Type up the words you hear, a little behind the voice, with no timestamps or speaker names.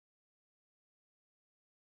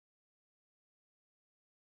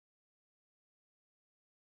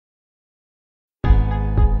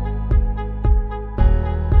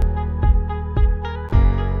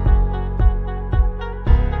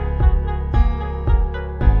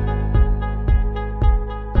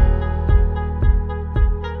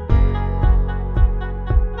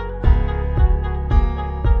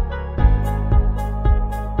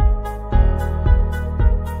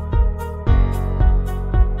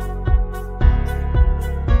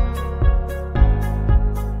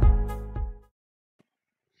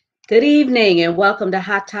Good evening and welcome to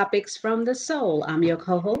Hot Topics from the Soul. I'm your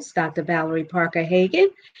co-host, Dr. Valerie Parker Hagan,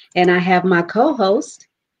 and I have my co-host.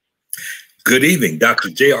 Good evening,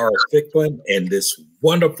 Dr. J.R. Thicklin, and this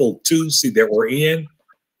wonderful Tuesday that we're in,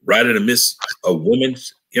 right in the midst of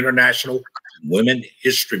Women's International Women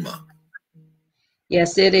History Month.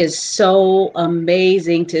 Yes, it is so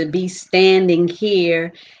amazing to be standing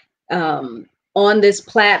here on this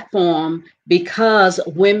platform because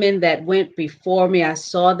women that went before me, I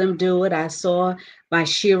saw them do it. I saw my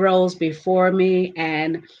sheroes before me,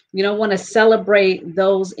 and want to celebrate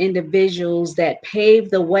those individuals that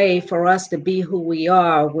paved the way for us to be who we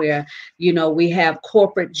are, where we have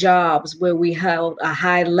corporate jobs, where we held a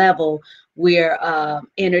high level, we're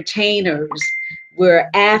entertainers, we're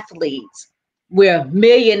athletes, we're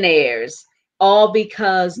millionaires, all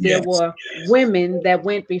because there were women that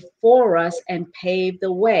went before us and paved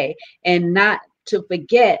the way. And not to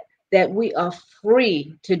forget that we are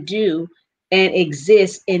free to do and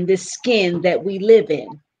exist in the skin that we live in.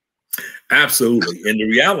 Absolutely. And the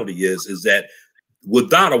reality is that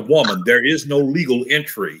without a woman, there is no legal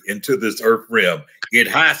entry into this earth realm. It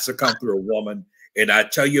has to come through a woman. And I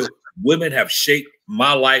tell you, women have shaped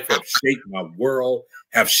my life, have shaped my world,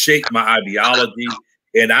 have shaped my ideology.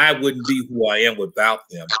 And I wouldn't be who I am without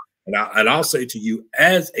them. And I'll say to you,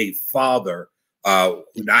 as a father, I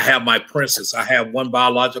have my princess. I have one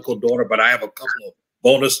biological daughter, but I have a couple of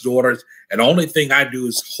bonus daughters. And the only thing I do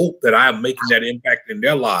is hope that I'm making that impact in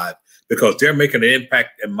their lives, because they're making an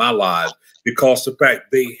impact in my lives, because the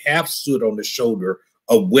fact they have stood on the shoulder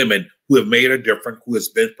of women who have made a difference, who has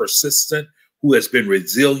been persistent, who has been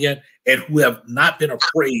resilient, and who have not been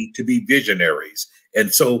afraid to be visionaries.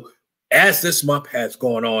 And so as this month has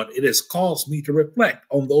gone on, it has caused me to reflect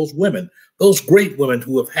on those women, those great women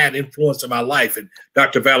who have had influence in my life. And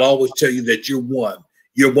Dr. Val, I always tell you that you're one.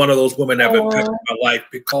 You're one of those women that have touched my life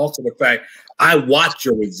because of the fact I watch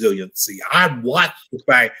your resiliency. I watch the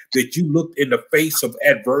fact that you looked in the face of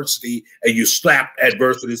adversity and you slapped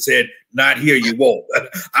adversity and said, not here, you won't.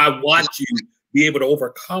 I watch you be able to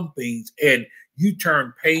overcome things, and you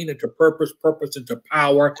turn pain into purpose, purpose into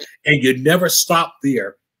power, and you never stop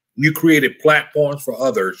there. You created platforms for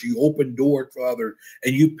others. You opened doors for others,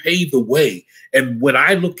 and you paved the way. And when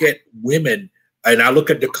I look at women and I look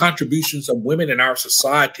at the contributions of women in our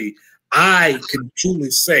society, I can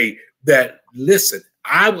truly say that, listen,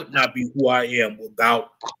 I would not be who I am without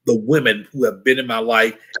the women who have been in my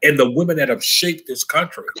life and the women that have shaped this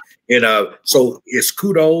country. And so it's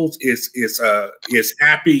kudos, it's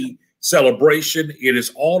happy celebration. It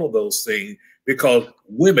is all of those things, because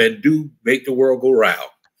women do make the world go round.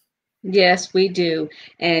 Yes, we do.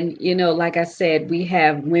 And, like I said, we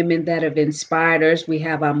have women that have inspired us. We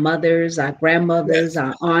have our mothers, our grandmothers,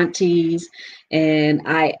 our aunties. And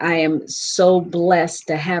I am so blessed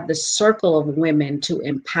to have the circle of women to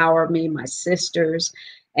empower me, my sisters,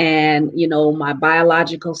 and, my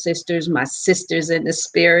biological sisters, my sisters in the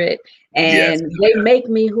spirit. And they make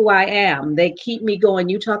me who I am. They keep me going.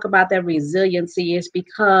 You talk about that resiliency. It's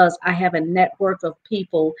because I have a network of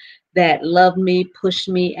people that love me, push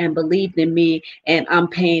me, and believed in me, and I'm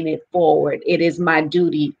paying it forward. It is my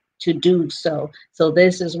duty to do so. So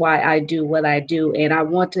this is why I do what I do. And I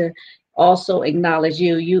want to also acknowledge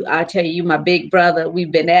you. I tell you, my big brother,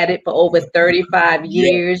 we've been at it for over 35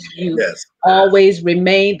 years. You always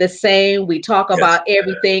remain the same. We talk about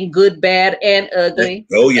everything, good, bad, and ugly.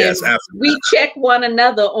 Oh, yes, and absolutely. We check one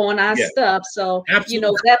another on our stuff. So,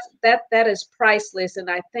 that is priceless.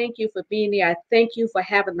 And I thank you for being here. I thank you for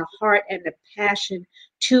having the heart and the passion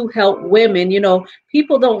to help women.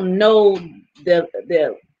 People don't know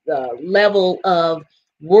the level of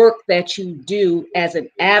work that you do as an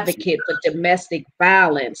advocate for domestic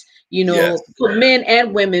violence, for men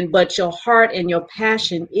and women, but your heart and your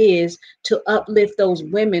passion is to uplift those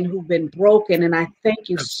women who've been broken. And I thank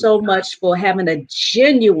you so much for having a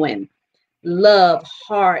genuine love,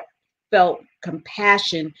 heartfelt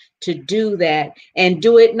compassion to do that, and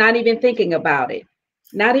do it not even thinking about it.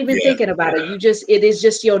 Not even thinking about it. It is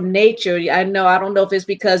just your nature. I don't know if it's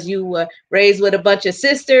because you were raised with a bunch of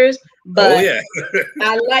sisters, but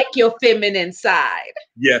I like your feminine side.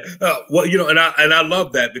 Well, and I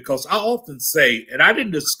love that, because I often say, and I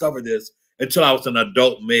didn't discover this until I was an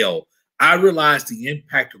adult male, I realized the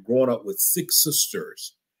impact of growing up with 6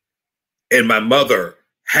 sisters and my mother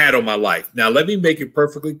had on my life. Now, let me make it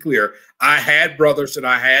perfectly clear. I had brothers and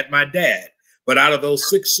I had my dad. But out of those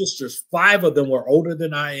 6 sisters, 5 of them were older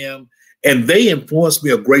than I am, and they influenced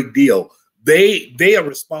me a great deal. They are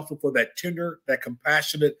responsible for that tender, that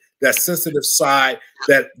compassionate, that sensitive side,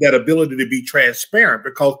 that ability to be transparent,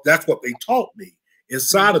 because that's what they taught me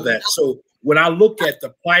inside of that. So when I look at the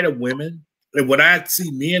plight of women, and when I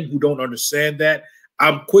see men who don't understand that,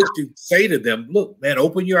 I'm quick to say to them, look, man,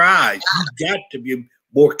 open your eyes. You got to be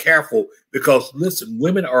more careful because, listen,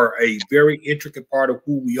 women are a very intricate part of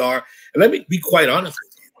who we are. And let me be quite honest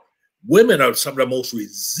with you. Women are some of the most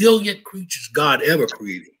resilient creatures God ever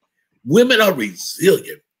created. Women are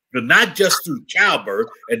resilient, but not just through childbirth.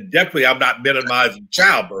 And definitely I'm not minimizing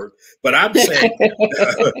childbirth, but I'm saying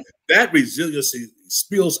that resiliency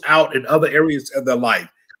spills out in other areas of their life.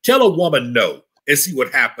 Tell a woman no and see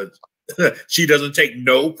what happens. She doesn't take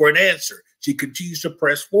no for an answer. She continues to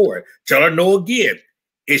press forward. Tell her no again.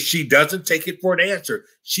 If she doesn't take it for an answer,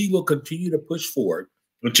 she will continue to push forward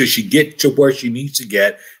until she gets to where she needs to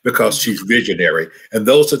get because she's visionary. And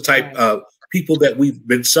those are the type of people that we've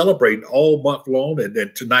been celebrating all month long,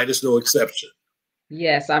 and tonight is no exception.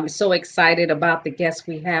 Yes, I'm so excited about the guest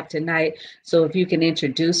we have tonight. So if you can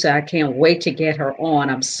introduce her, I can't wait to get her on.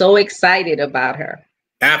 I'm so excited about her.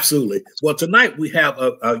 Absolutely. Well, tonight we have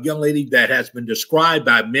a young lady that has been described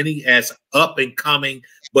by many as up and coming,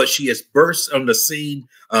 but she has burst on the scene.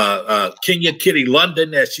 Kenya Kitty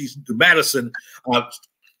Lundan, as she's Madison.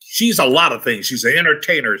 She's a lot of things. She's an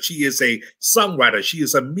entertainer. She is a songwriter. She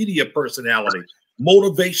is a media personality,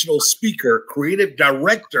 motivational speaker, creative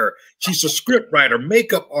director. She's a scriptwriter,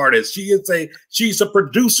 makeup artist. She's a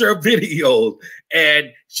producer of videos, and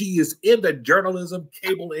she is in the journalism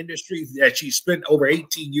cable industry that she spent over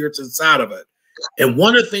 18 years inside of it. And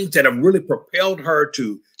one of the things that have really propelled her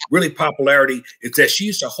to really popularity is that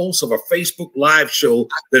she's the host of a Facebook Live show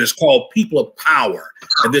that is called People of Power.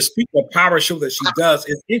 And this People of Power show that she does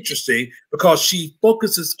is interesting because she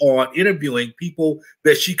focuses on interviewing people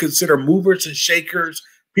that she considers movers and shakers,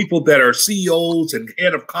 people that are CEOs and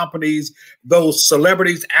head of companies, those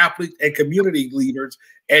celebrities, athletes, and community leaders.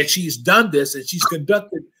 And she's done this, and she's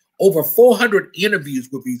conducted over 400 interviews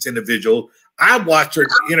with these individuals. I watched her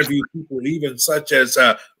interview people even such as,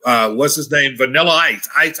 what's his name, Vanilla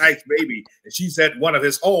Ice Baby. And she's at one of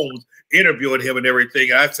his homes interviewing him and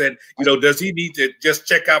everything. And I said, you know, does he need to just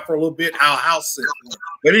check out for a little bit? Our house is.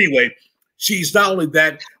 But anyway, she's not only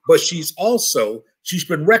that, but she's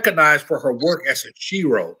been recognized for her work as a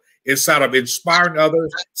hero inside of inspiring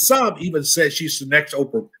others. Some even said she's the next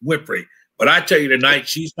Oprah Winfrey. But I tell you tonight,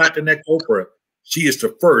 she's not the next Oprah. She is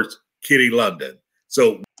the first Kitty Lundan.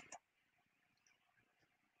 So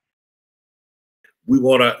we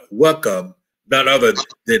want to welcome none other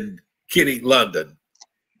than Kitty Lundan.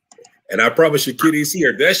 And I promise you, Kitty's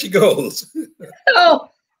here. There she goes. Oh,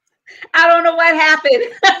 I don't know what happened.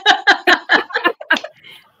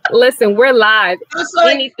 Listen, we're live. So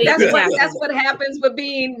that's what happens with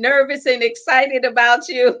being nervous and excited about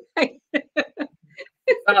you.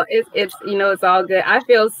 It's you know, it's all good. I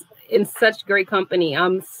feel in such great company.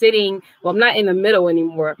 I'm sitting, well, I'm not in the middle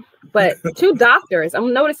anymore, but two doctors.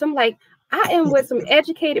 I'm like, I am with some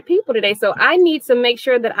educated people today. So I need to make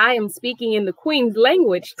sure that I am speaking in the Queen's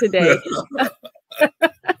language today.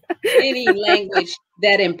 Any language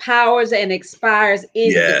that empowers and inspires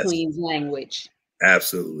is the Queen's language.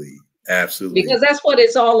 Absolutely. Absolutely. Because that's what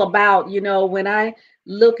it's all about. You know, when I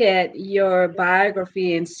look at your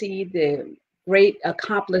biography and see the great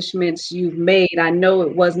accomplishments you've made, I know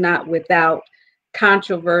it was not without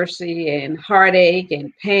controversy and heartache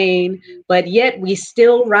and pain, but yet we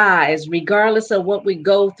still rise. Regardless of what we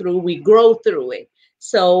go through, we grow through it.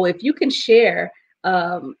 So if you can share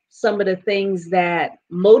some of the things that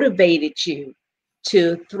motivated you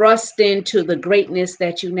to thrust into the greatness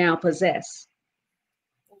that you now possess.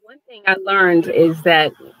 One thing I learned is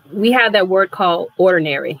that we have that word called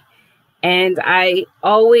ordinary. And I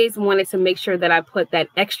always wanted to make sure that I put that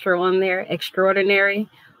extra on there, extraordinary,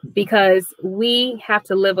 because we have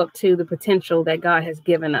to live up to the potential that God has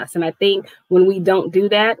given us. And I think when we don't do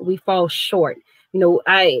that, we fall short. You know,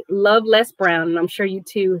 I love Les Brown, and I'm sure you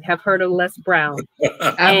too have heard of Les Brown.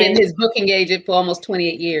 I've been his booking agent for almost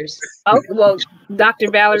 28 years. Oh, well,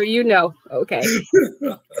 Dr. Valerie, you know, okay.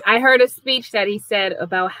 I heard a speech that he said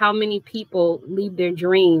about how many people leave their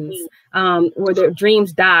dreams, or their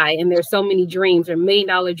dreams die, and there's so many dreams, or $1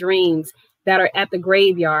 million dreams that are at the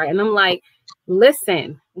graveyard. And I'm like,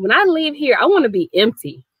 listen, when I leave here, I want to be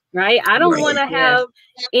empty. Right. I don't want to have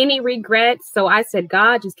any regrets. So I said,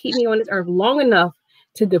 God, just keep me on this earth long enough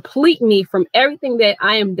to deplete me from everything that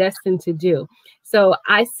I am destined to do. So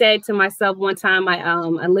I said to myself one time,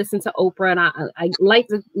 I listened to Oprah, and I like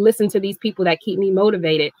to listen to these people that keep me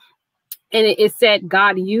motivated. And it said,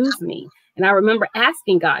 God, use me. And I remember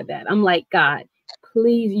asking God that. I'm like, God,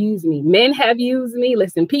 please use me. Men have used me.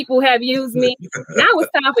 Listen, people have used me. Now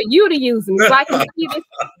it's time for you to use me so I can see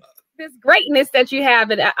this greatness that you have.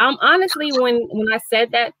 And I'm honestly, when I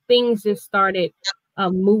said that, things just started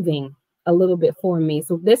moving a little bit for me.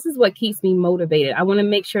 So this is what keeps me motivated. I want to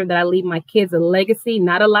make sure that I leave my kids a legacy,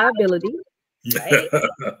 not a liability, right?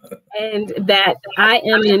 And that I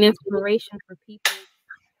am an inspiration for people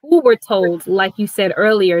who were told, like you said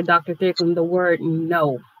earlier, Dr. Thicklin, the word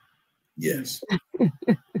no. Yes.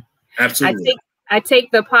 Absolutely. I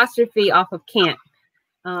take the apostrophe off of can't,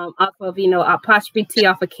 off of, apostrophe T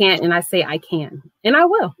off of can't, and I say I can, and I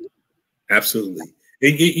will. Absolutely.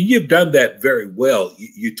 And you've done that very well.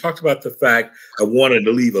 You talked about the fact of wanting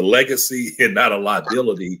to leave a legacy and not a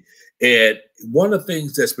liability. And one of the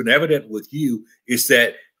things that's been evident with you is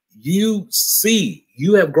that you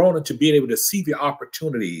have grown into being able to see the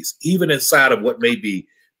opportunities, even inside of what may be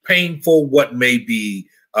painful, what may be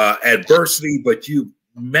adversity, but you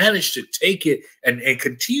managed to take it and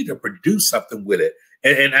continue to produce something with it.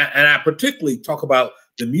 And I particularly talk about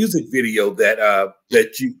the music video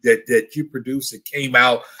that you produced. It came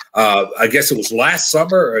out, I guess it was last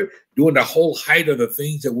summer, or during the whole height of the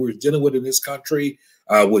things that we're dealing with in this country,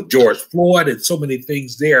 with George Floyd and so many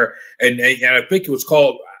things there. And I think it was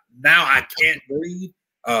called "Now I Can't Breathe."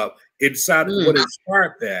 Inside of what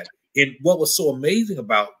inspired that, and what was so amazing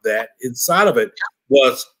about that inside of it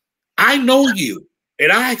was, I know you,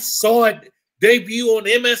 and I saw it debut on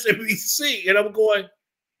MSNBC, and I'm going,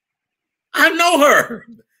 I know her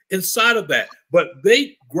inside of that. But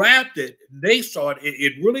they grabbed it, and they saw it.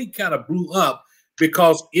 It really kind of blew up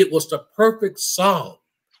because it was the perfect song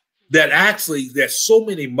that so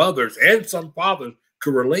many mothers and some fathers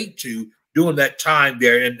could relate to during that time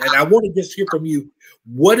there. And I want to just hear from you.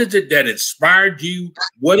 What is it that inspired you?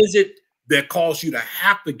 What is it that caused you to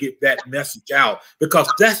have to get that message out? Because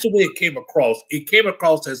that's the way it came across. It came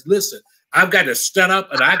across as, listen, I've got to stand up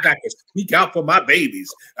and I've got to speak out for my babies.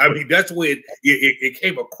 I mean, that's the way it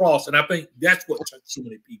came across. And I think that's what touched so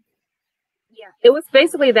many people. Yeah, it was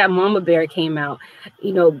basically that Mama Bear came out.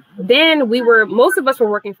 Then most of us were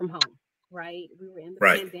working from home, right? We were in the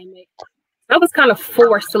pandemic. I was kind of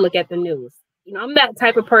forced to look at the news. I'm that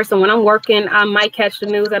type of person. When I'm working, I might catch the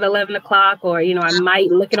news at 11 o'clock, or, I might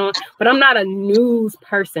look it on, but I'm not a news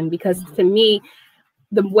person, because to me,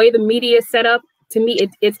 the way the media is set up, to me,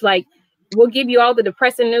 it's like, we'll give you all the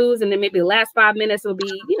depressing news, and then maybe the last 5 minutes will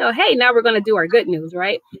be, hey, now we're going to do our good news,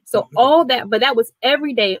 right? So all that, but that was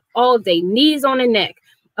every day, all day, knees on the neck.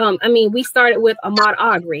 We started with Ahmaud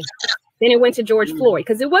Arbery, then it went to George Floyd,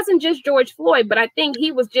 because it wasn't just George Floyd, but I think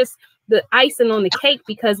he was just the icing on the cake,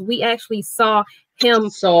 because we actually saw him.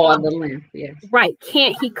 Saw the lamp, yes. Right.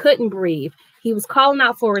 He couldn't breathe. He was calling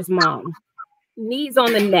out for his mom, knees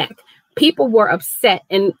on the neck. People were upset,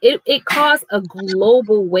 and it caused a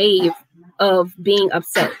global wave of being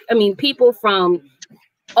upset. People from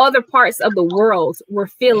other parts of the world were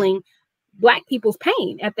feeling Black people's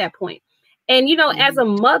pain at that point. And, as a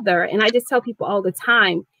mother, and I just tell people all the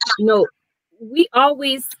time, we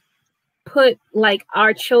always put like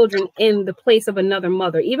our children in the place of another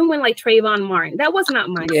mother. Even when like Trayvon Martin, that was not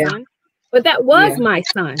my son, but that was my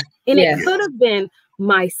son. And it could have been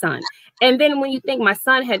my son. And then when you think my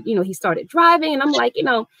son had, he started driving, and I'm like,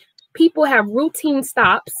 people have routine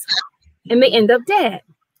stops and they end up dead.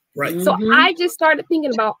 Right. So I just started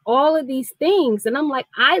thinking about all of these things. And I'm like,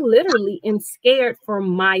 I literally am scared for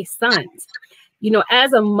my sons.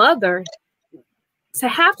 As a mother, to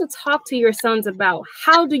have to talk to your sons about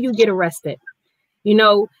how do you get arrested,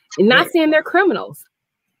 and not saying they're criminals.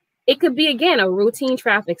 It could be, again, a routine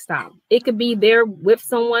traffic stop. It could be they're with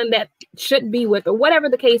someone that shouldn't be with, or whatever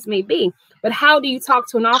the case may be. But how do you talk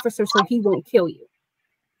to an officer so he won't kill you?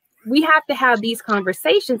 We have to have these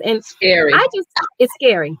conversations, and scary. It's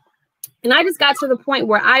scary. And I just got to the point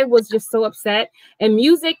where I was just so upset. And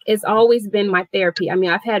music has always been my therapy.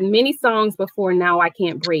 I've had many songs before Now I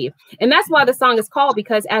Can't Breathe. And that's why the song is called,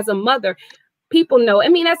 because as a mother, people know,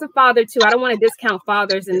 as a father too, I don't want to discount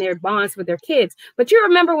fathers and their bonds with their kids. But you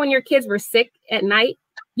remember when your kids were sick at night,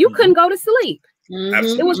 you couldn't go to sleep.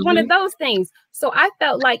 It was one of those things. So I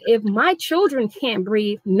felt like if my children can't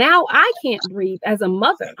breathe, now I can't breathe as a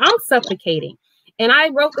mother. I'm suffocating. And I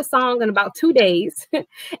wrote the song in about 2 days,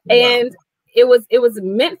 and it was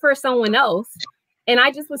meant for someone else. And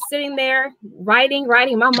I just was sitting there writing.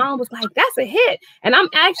 My mom was like, that's a hit. And I'm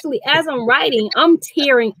actually, as I'm writing, I'm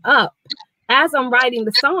tearing up as I'm writing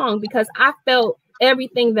the song, because I felt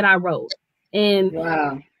everything that I wrote. And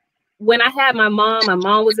when I had my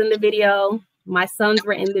mom was in the video, my sons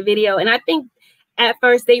were in the video. And I think at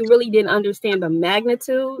first they really didn't understand the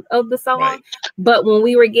magnitude of the song. Right. But when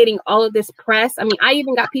we were getting all of this press, I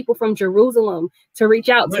even got people from Jerusalem to reach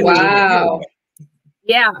out to me.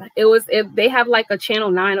 Yeah, it was. They have like a Channel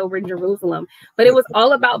 9 over in Jerusalem, but it was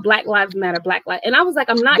all about Black Lives Matter, Black Lives. And I was like,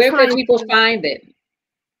 I'm not Where can trying people to. find it?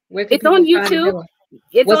 Where can It's on people find YouTube. it?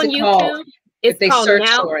 It's What's on it called? YouTube. If It's they called search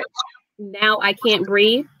for it. Now I Can't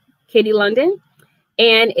Breathe, Kitty Lundan,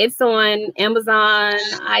 and it's on Amazon,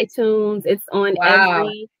 iTunes. It's on Wow.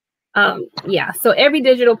 yeah, so every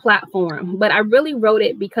digital platform. But I really wrote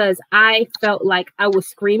it because I felt like I was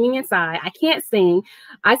screaming inside. I can't sing.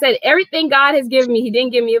 I said, everything God has given me, he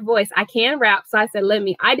didn't give me a voice. I can rap. So I said,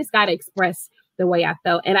 I just got to express the way I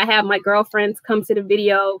felt. And I have my girlfriends come to the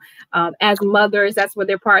video as mothers. That's what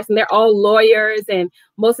their parts. And they're all lawyers. And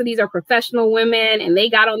most of these are professional women. And they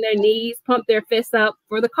got on their knees, pumped their fists up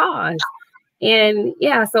for the cause. And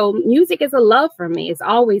yeah, so music is a love for me. It's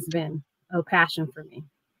always been a passion for me.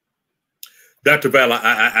 Dr. Val,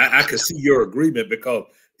 I can see your agreement because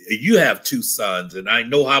you have 2 sons, and I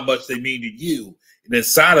know how much they mean to you. And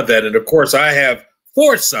inside of that, and of course, I have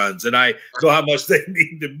 4 sons, and I know how much they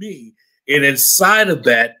mean to me. And inside of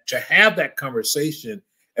that, to have that conversation,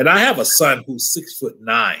 and I have a son who's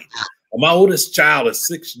 6'9". My oldest child is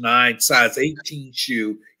 6'9", size 18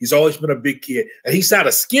 shoe. He's always been a big kid, and he's not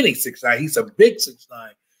a skinny 6'9". He's a big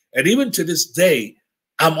 6'9". And even to this day,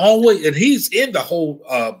 I'm always, and he's in the whole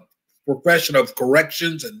profession of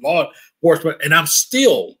corrections and law enforcement, and I'm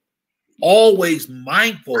still always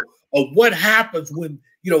mindful of what happens when,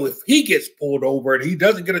 if he gets pulled over and he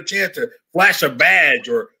doesn't get a chance to flash a badge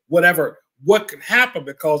or whatever, what can happen,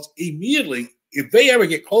 because immediately, if they ever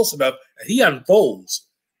get close enough and he unfolds,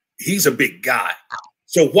 he's a big guy.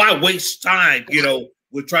 So why waste time,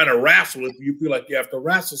 with trying to wrestle if you feel like you have to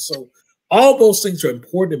wrestle? So all those things are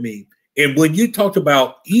important to me. And when you talked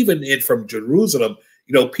about even from Jerusalem,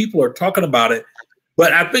 people are talking about it,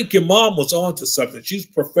 but I think your mom was on to something. She's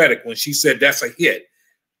prophetic when she said that's a hit.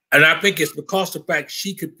 And I think it's because of the fact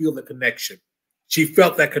she could feel the connection. She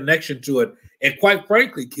felt that connection to it. And quite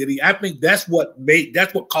frankly, Kitty, I think that's what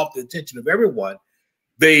caught the attention of everyone.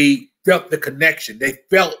 They felt the connection. They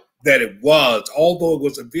felt that it was, although it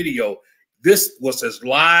was a video, this was as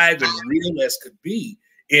live and real as could be.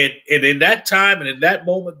 And in that time and in that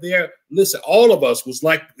moment there, listen, all of us was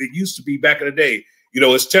like it used to be back in the day.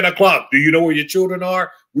 It's 10 o'clock. Do you know where your children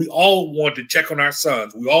are? We all want to check on our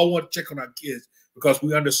sons. We all want to check on our kids because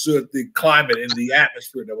we understood the climate and the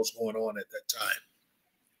atmosphere that was going on at that time.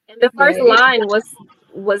 And the first line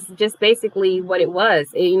was just basically what it was.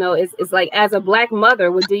 It's like, as a Black mother,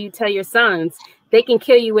 what do you tell your sons? They can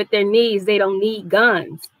kill you with their knees. They don't need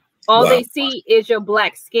guns. All they see is your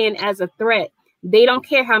Black skin as a threat. They don't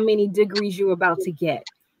care how many degrees you're about to get.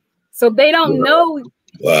 So they don't know.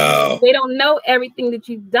 Wow. They don't know everything that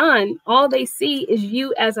you've done. All they see is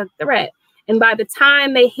you as a threat. And by the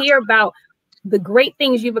time they hear about the great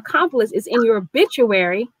things you've accomplished, is in your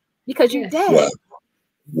obituary because you're dead.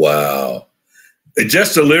 Wow. And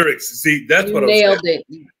just the lyrics. See, that's what I'm saying. Nailed it.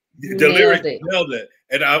 The lyrics nailed it.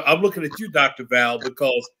 And I'm looking at you, Dr. Val,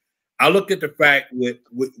 because I look at the fact with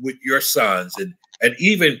your sons and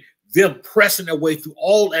even them pressing their way through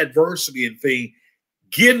all adversity and things,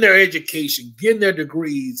 getting their education, getting their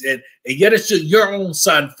degrees, and yet it's just your own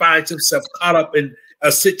son finds himself caught up in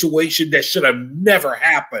a situation that should have never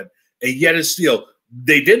happened. And yet it's still,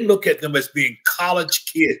 they didn't look at them as being college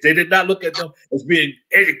kids. They did not look at them as being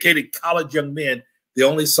educated college young men. They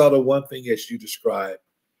only saw the one thing as you described.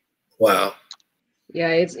 Wow. Yeah,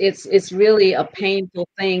 it's really a painful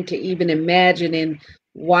thing to even imagine. And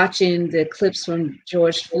watching the clips from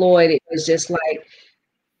George Floyd, it was just like,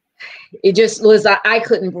 I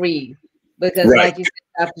couldn't breathe because, like you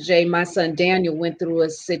said, Dr. J, my son Daniel went through a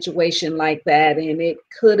situation like that, and it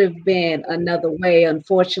could have been another way.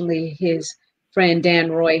 Unfortunately, his friend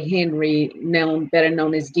Dan Roy Henry, better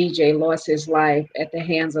known as DJ, lost his life at the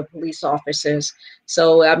hands of police officers.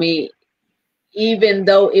 So, I mean, even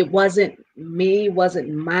though it wasn't me, wasn't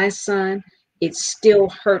my son, it still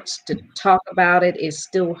hurts to talk about it. It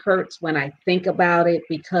still hurts when I think about it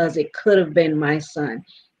because it could have been my son.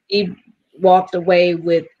 He walked away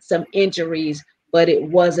with some injuries, but it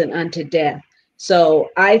wasn't unto death. So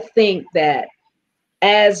I think that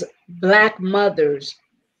as Black mothers,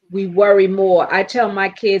 we worry more. I tell my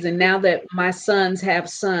kids, and now that my sons have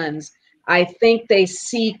sons, I think they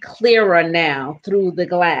see clearer now through the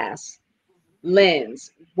glass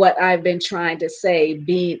lens what I've been trying to say,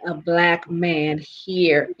 being a Black man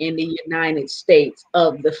here in the United States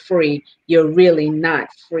of the free. You're really not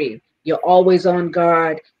free. You're always on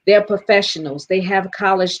guard. They're professionals. They have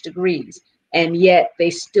college degrees, and yet they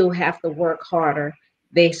still have to work harder.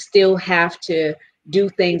 They still have to do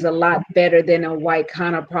things a lot better than a white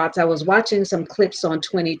counterparts. I was watching some clips on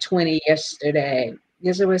 2020 yesterday,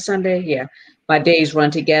 yesterday was Sunday. Yeah, my days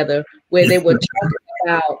run together. Where they were talking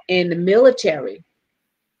about in the military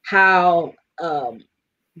how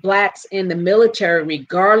blacks in the military,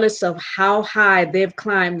 regardless of how high they've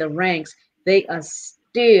climbed the ranks, they are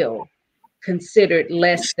still considered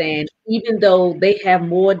less than, even though they have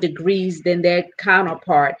more degrees than their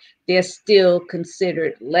counterpart, they're still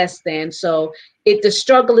considered less than. So the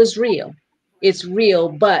struggle is real. It's real,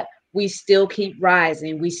 but we still keep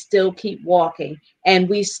rising, we still keep walking, and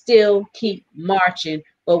we still keep marching,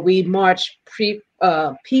 but we march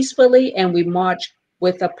peacefully, and we march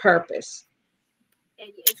with a purpose.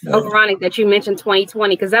 It's so ironic that you mentioned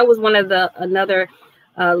 2020, because that was one of another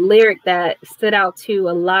lyric that stood out to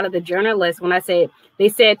a lot of the journalists when they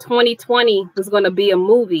said 2020 was going to be a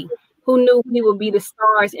movie. Who knew we would be the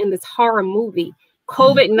stars in this horror movie?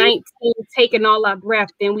 COVID-19 taking all our breath,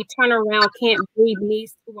 then we turn around, can't breathe,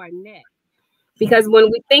 knees to our neck. Because when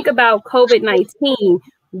we think about COVID-19,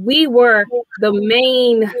 we were the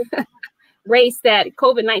main race that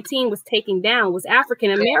COVID-19 was taking down, was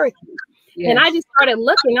African Americans. Yes. And I just started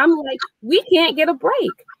looking, I'm like, we can't get a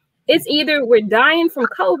break. It's either we're dying from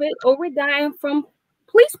COVID or we're dying from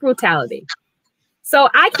police brutality. So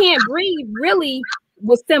I can't breathe really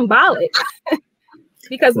was symbolic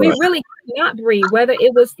because we really could not breathe, whether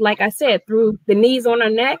it was, like I said, through the knees on our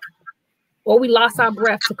neck or we lost our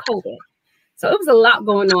breath to COVID. So it was a lot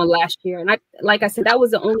going on last year. And like I said, that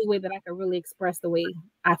was the only way that I could really express the way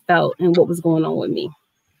I felt and what was going on with me.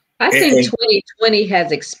 I think 2020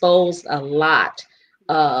 has exposed a lot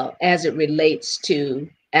as it relates to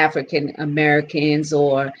African Americans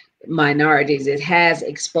or minorities. It has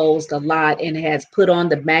exposed a lot and has put on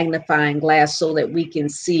the magnifying glass so that we can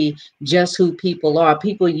see just who people are.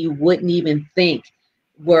 People you wouldn't even think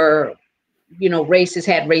were, racist,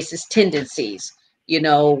 had racist tendencies,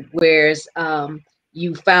 whereas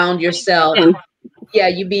you found yourself,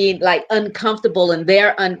 you being like uncomfortable, and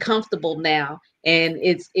they're uncomfortable now. And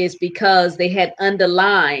it's because they had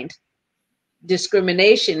underlined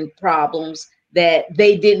discrimination problems that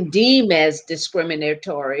they didn't deem as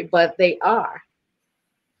discriminatory, but they are.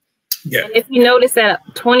 Yeah. And if you notice that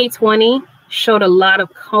 2020 showed a lot of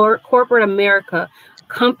corporate America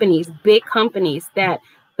companies, big companies, that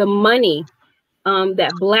the money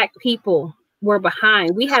that Black people were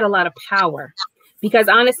behind, we had a lot of power. Because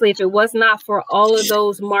honestly, if it was not for all of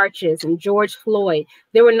those marches and George Floyd,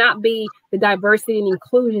 there would not be the diversity and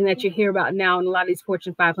inclusion that you hear about now in a lot of these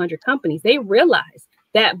Fortune 500 companies. They realize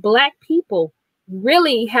that Black people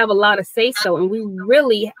really have a lot of say-so, and we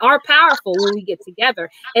really are powerful when we get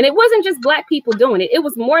together. And it wasn't just Black people doing it. It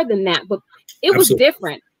was more than that, but it was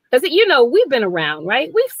different. Because, we've been around,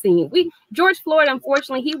 right? We've seen, George Floyd,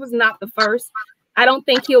 unfortunately, he was not the first. I don't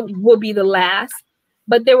think will be the last.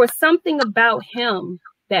 But there was something about him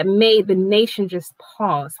that made the nation just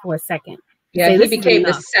pause for a second. Yeah, he became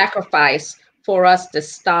the sacrifice for us to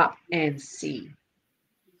stop and see.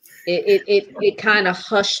 It kind of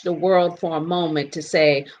hushed the world for a moment to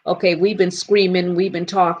say, okay, we've been screaming, we've been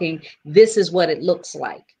talking, this is what it looks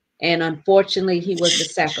like. And unfortunately, he was the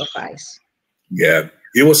sacrifice. Yeah,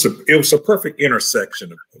 it was a perfect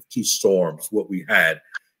intersection of two storms, what we had.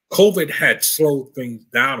 COVID had slowed things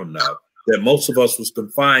down enough that most of us was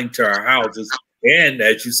confined to our houses. And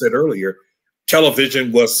as you said earlier,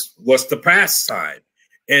 television was the pastime.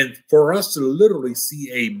 And for us to literally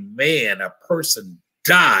see a person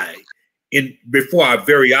die before our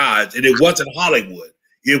very eyes, and it wasn't Hollywood.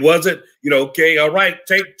 It wasn't, okay, all right,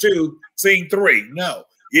 take 2, scene 3. No,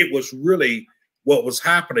 it was really what was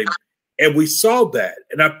happening. And we saw that.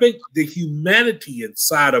 And I think the humanity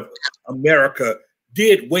inside of America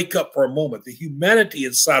did wake up for a moment. The humanity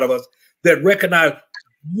inside of us that recognized,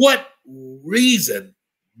 what reason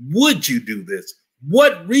would you do this?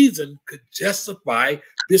 What reason could justify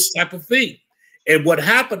this type of thing? And what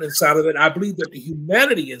happened inside of it, I believe that the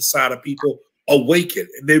humanity inside of people awakened,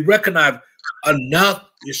 and they recognize enough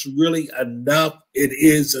is really enough. It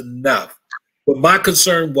is enough. But my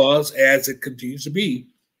concern was, as it continues to be,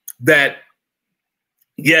 that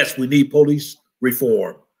yes, we need police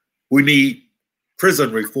reform. We need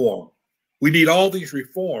prison reform. We need all these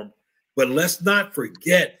reform. But let's not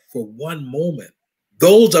forget for one moment,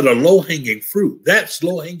 those are the low-hanging fruit. That's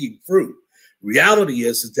low-hanging fruit. Reality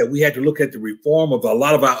is that we had to look at the reform of a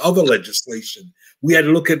lot of our other legislation. We had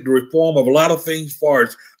to look at the reform of a lot of things as far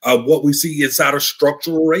as what we see inside of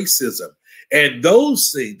structural racism. And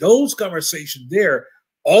those things, those conversations there,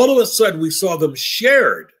 all of a sudden we saw them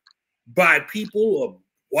shared by people of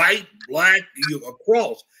white, Black,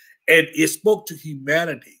 across. And it spoke to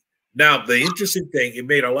humanity. Now, the interesting thing, it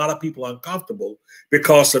made a lot of people uncomfortable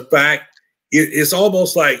because the fact it's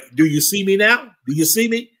almost like, do you see me now? Do you see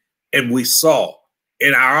me? And we saw,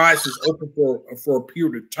 and our eyes was open for a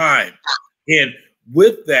period of time. And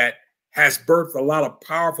with that has birthed a lot of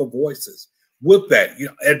powerful voices. With that, you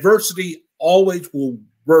know, adversity always will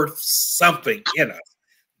birth something in us.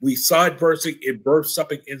 We saw adversity, it birthed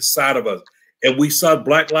something inside of us. And we saw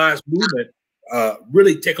Black Lives Movement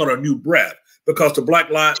really take on a new breath, because the Black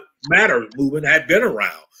Lives Matter movement had been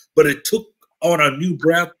around, but it took on a new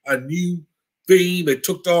breath, a new theme. It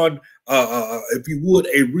took on, if you would,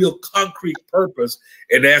 a real concrete purpose.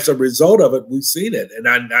 And as a result of it, we've seen it. And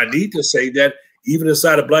I need to say that even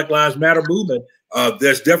inside the Black Lives Matter movement,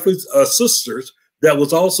 there's definitely sisters that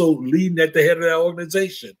was also leading at the head of that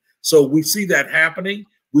organization. So we see that happening.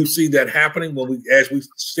 We've seen that happening as we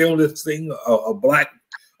stay on this thing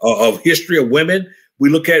of history of women. We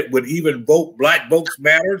look at what even Black Votes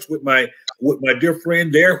Matters with my dear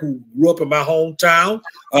friend there who grew up in my hometown.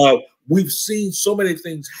 We've seen so many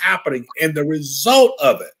things happening, and the result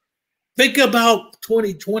of it. Think about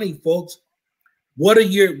 2020, folks. What a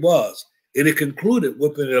year it was. And it concluded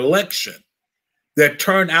with an election that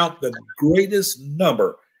turned out the greatest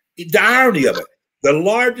number. The irony of it, the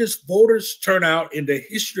largest voters turnout in the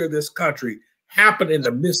history of this country happened in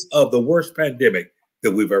the midst of the worst pandemic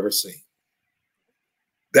that we've ever seen.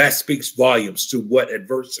 That speaks volumes to what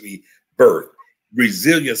adversity birthed,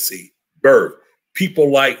 resiliency birthed.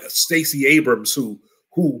 People like Stacey Abrams, who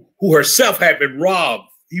herself had been robbed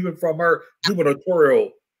even from her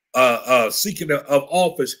gubernatorial seeking of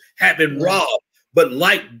office, had been robbed. But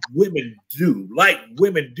like women do,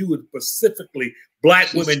 and specifically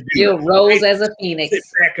Black women do, still rose as a phoenix. Sit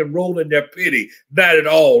back and roll in their pity. Not at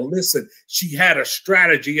all. Listen, she had a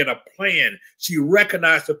strategy and a plan. She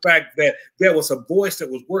recognized the fact that there was a voice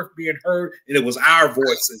that was worth being heard, and it was our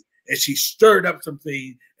voices. And she stirred up some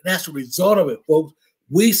things, and that's the result of it, folks.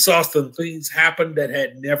 We saw some things happen that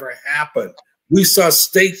had never happened. We saw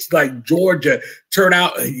states like Georgia turn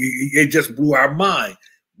out, it just blew our mind.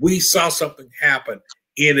 We saw something happen.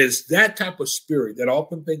 And it's that type of spirit that I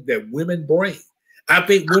often think that women bring. I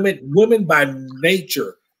think women by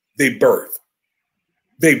nature, they birth.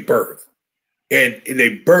 And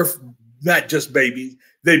they birth not just babies,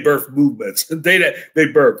 they birth movements. They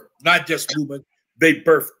birth not just movements, they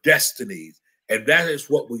birth destinies. And that is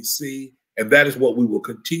what we see. And that is what we will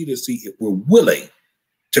continue to see if we're willing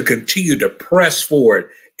to continue to press forward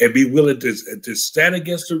and be willing to stand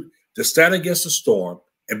against the storm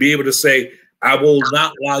and be able to say, I will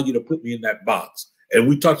not allow you to put me in that box. And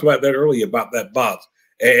we talked about that earlier, about that box.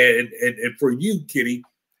 And for you, Kitty,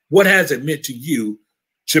 what has it meant to you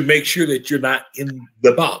to make sure that you're not in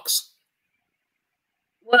the box?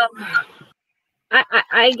 Well,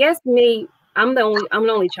 I guess I'm the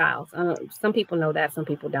only child. Some people know that, some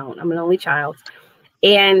people don't. I'm an only child.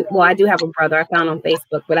 And well, I do have a brother I found on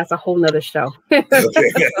Facebook, but that's a whole nother show.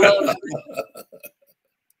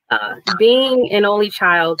 Being an only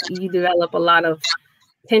child, you develop a lot of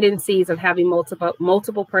tendencies of having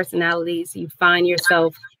multiple personalities. You find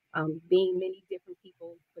yourself being many different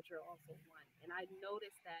people, but you're also one. And I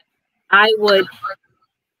noticed that I would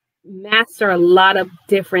master a lot of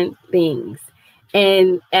different things.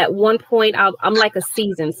 And at one point, I'm like a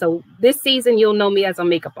season. So this season, you'll know me as a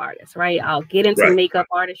makeup artist, right? I'll get into makeup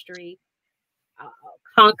artistry. I'll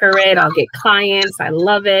conquer it. I'll get clients. I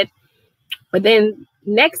love it. But then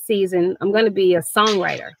next season, I'm going to be a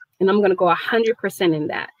songwriter, and I'm going to go 100% in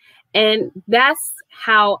that. And that's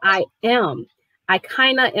how I am. I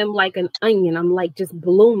kind of am like an onion. I'm like just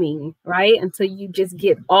blooming, right? Until you just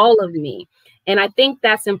get all of me. And I think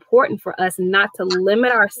that's important for us not to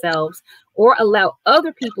limit ourselves or allow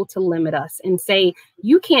other people to limit us and say,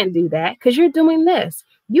 you can't do that because you're doing this.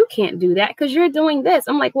 You can't do that because you're doing this.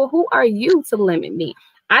 I'm like, well, who are you to limit me?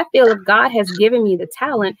 I feel if God has given me the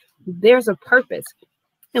talent, there's a purpose.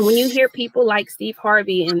 And when you hear people like Steve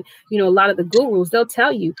Harvey and, a lot of the gurus, they'll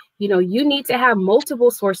tell you, you need to have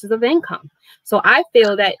multiple sources of income. So I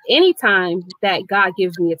feel that anytime that God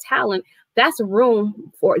gives me a talent, that's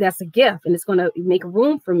a gift, and it's going to make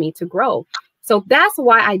room for me to grow. So that's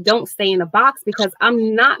why I don't stay in a box, because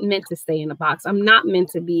I'm not meant to stay in a box. I'm not meant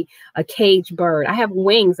to be a caged bird. I have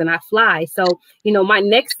wings and I fly. So, my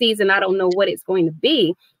next season, I don't know what it's going to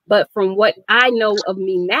be. But from what I know of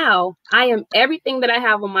me now, I am everything that I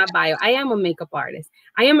have on my bio. I am a makeup artist.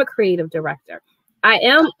 I am a creative director. I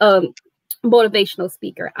am a motivational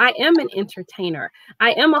speaker. I am an entertainer.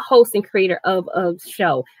 I am a host and creator of a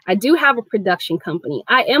show. I do have a production company.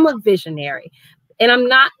 I am a visionary. And I'm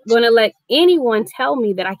not going to let anyone tell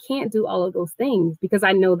me that I can't do all of those things, because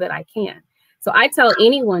I know that I can. So I tell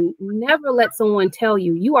anyone, never let someone tell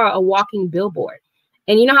you are a walking billboard.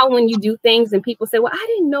 And you know how when you do things and people say, well, I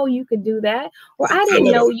didn't know you could do that, or I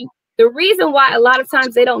didn't know you. The reason why a lot of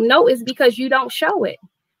times they don't know is because you don't show it.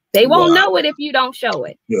 They won't know it if you don't show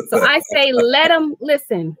it. So I say, let them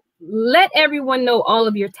listen. Let everyone know all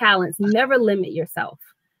of your talents. Never limit yourself.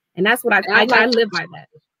 And that's what I live by that.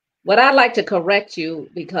 What I'd like to correct you,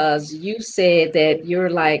 because you said that you're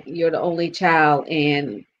the only child,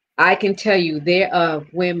 and I can tell you there are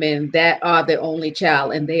women that are the only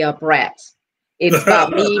child and they are brats. It's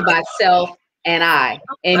about me, myself, and I.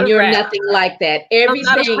 And you're nothing like that.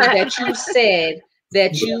 Everything that you said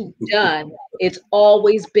that you've done, it's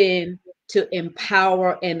always been to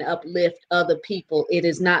empower and uplift other people. It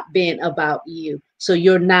has not been about you. So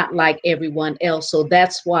you're not like everyone else. So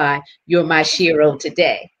that's why you're my Shiro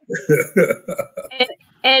today.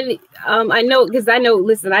 And I know, because I know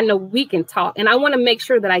we can talk, and I want to make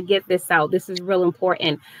sure that I get this out. This is real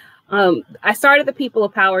important. I started the People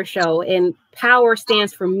of Power show, and power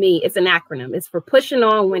stands for me. It's an acronym. It's for pushing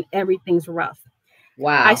on when everything's rough.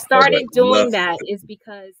 Wow. I started doing that is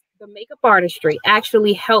because the makeup artistry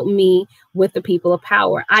actually helped me with the People of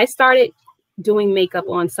Power. I started doing makeup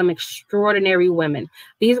on some extraordinary women.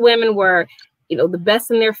 These women were, the best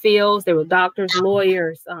in their fields. They were doctors,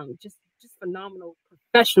 lawyers, just phenomenal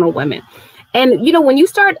professional women. And, when you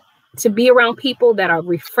start to be around people that are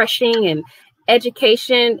refreshing and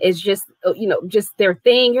education is just, just their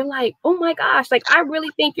thing, you're like, oh my gosh, like, I really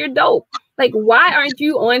think you're dope. Like, why aren't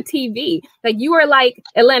you on TV? Like, you are like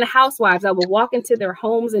Atlanta Housewives. I would walk into their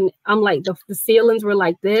homes and I'm like, the ceilings were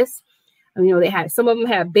like this. And, some of them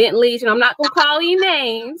had Bentleys, and I'm not going to call any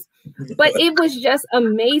names, but it was just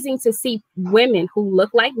amazing to see women who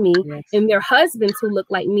look like me and their husbands who look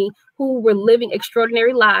like me, who were living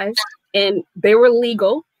extraordinary lives, and they were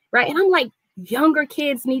legal, right? And I'm like, younger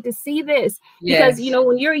kids need to see this because,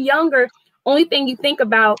 when you're younger, only thing you think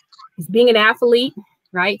about is being an athlete,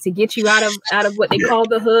 right? To get you out of what they call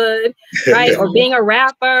the hood, right? Or being a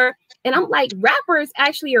rapper. And I'm like, rappers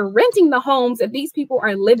actually are renting the homes that these people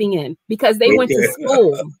are living in because they went to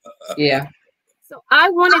school. Yeah. So I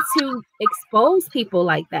wanted to expose people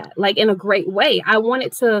like that, like in a great way. I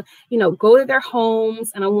wanted to, go to their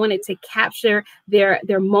homes, and I wanted to capture their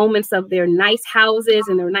moments of their nice houses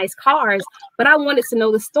and their nice cars. But I wanted to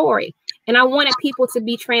know the story, and I wanted people to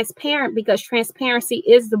be transparent because transparency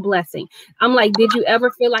is the blessing. I'm like, did you ever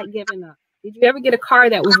feel like giving up? Did you ever get a car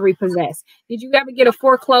that was repossessed? Did you ever get a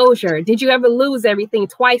foreclosure? Did you ever lose everything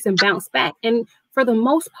twice and bounce back? And for the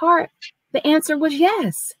most part, the answer was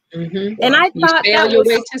yes. Mm-hmm. And I thought that your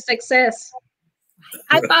way to success.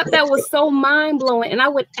 I thought that was so mind blowing. And I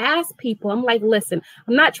would ask people, I'm like, listen,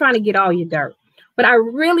 I'm not trying to get all your dirt, but I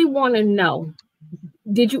really want to know,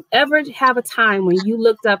 did you ever have a time when you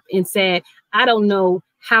looked up and said, I don't know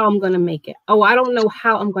how I'm going to make it? Oh, I don't know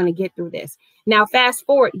how I'm going to get through this. Now, fast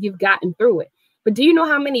forward, you've gotten through it. But do you know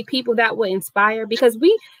how many people that would inspire? Because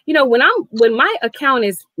we, when my account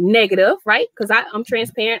is negative, right? Because I'm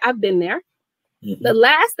transparent, I've been there. Mm-hmm. The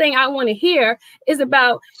last thing I want to hear is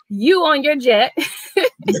about you on your jet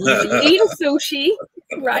eating sushi,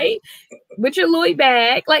 right? With your Louis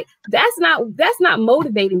bag. Like, that's not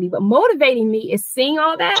motivating me. But motivating me is seeing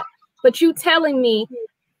all that. But you telling me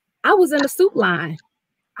I was in a soup line.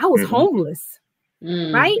 I was homeless,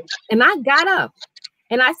 right? And I got up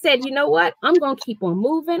and I said, you know what? I'm going to keep on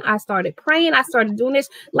moving. I started praying. I started doing this,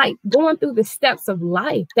 like going through the steps of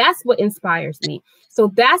life. That's what inspires me.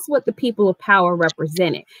 So that's what the People of Power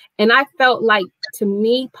represented. And I felt like, to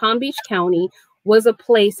me, Palm Beach County was a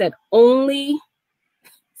place that only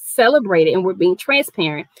celebrated, and we're being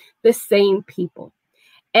transparent, the same people.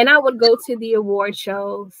 And I would go to the award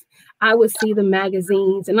shows. I would see the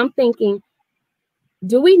magazines, and I'm thinking,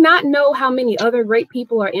 do we not know how many other great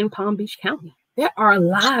people are in Palm Beach County? There are a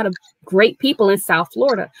lot of great people in South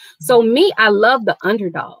Florida. So me, I love the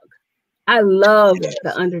underdog. I love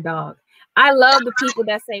the underdog. I love the people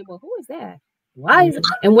that say, well, who is that? Why is it?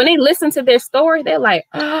 And when they listen to their story, they're like,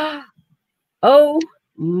 oh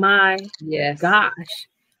my gosh.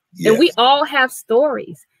 Yes. And we all have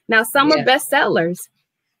stories. Now, some are bestsellers,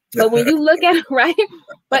 but when you look at it, right?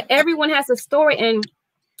 But everyone has a story. And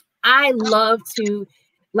I love to,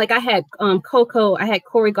 like, I had Coco, I had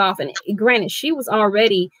Corey Goff, and granted, she was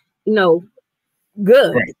already,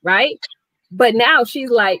 good, right? But now she's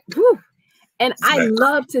like, whew. And I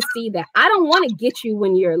love to see that. I don't want to get you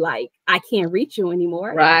when you're like, I can't reach you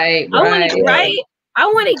anymore. Right. I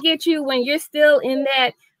want to get you when you're still in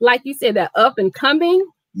that, like you said, that up and coming.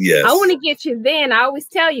 Yes. I want to get you then. I always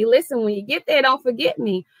tell you, listen, when you get there, don't forget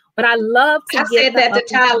me. But I love to I said that to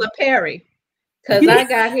Tyler Perry. Because I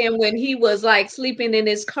got him when he was like sleeping in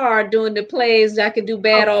his car doing the plays. I could do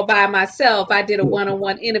bad all by myself. I did a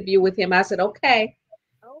one-on-one interview with him. I said, okay,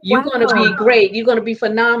 you're going to be great. You're going to be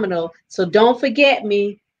phenomenal. So don't forget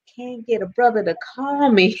me. Can't get a brother to call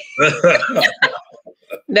me.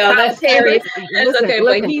 No, that's okay.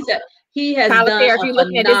 But he has Tyler done Perry, if you're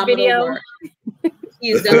looking at this video, work.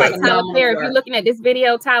 He's done like Tyler Perry, if you're looking at this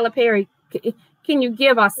video, Tyler Perry, can you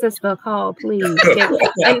give our sister a call, please?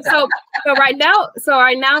 And so right now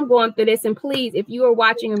I'm going through this. And please, if you are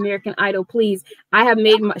watching American Idol, please, I have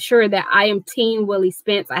made sure that I am Team Willie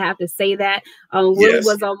Spence. I have to say that. Willie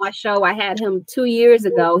was on my show. I had him 2 years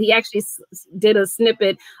ago. He actually did a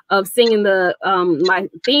snippet of singing the my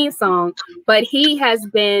theme song, but he has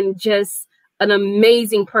been just an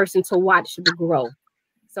amazing person to watch the growth.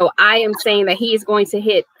 So I am saying that he is going to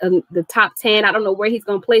hit the top 10. I don't know where he's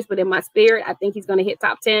going to place, but in my spirit, I think he's going to hit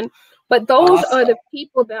top 10. But those are the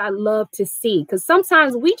people that I love to see, because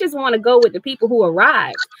sometimes we just want to go with the people who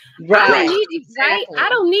arrived. Right. I don't need you, right? I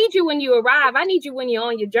don't need you when you arrive. I need you when you're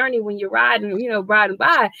on your journey, when you're riding, riding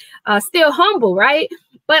by, still humble, right?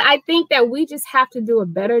 But I think that we just have to do a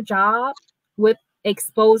better job with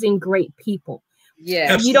exposing great people.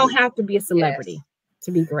 Yeah, you don't have to be a celebrity. Yes.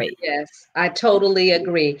 To be great. Yes, I totally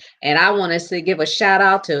agree. And I want us to give a shout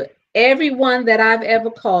out to everyone that I've ever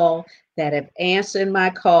called that have answered my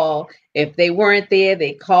call. If they weren't there,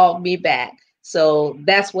 they called me back. So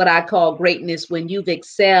that's what I call greatness, when you've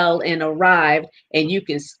excelled and arrived and you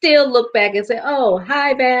can still look back and say, oh,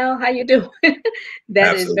 hi, Val, how you doing?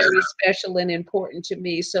 That Absolutely. Is very special and important to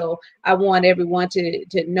me. So I want everyone to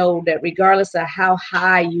know that regardless of how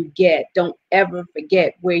high you get, don't ever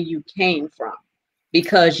forget where you came from.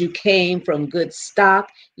 Because you came from good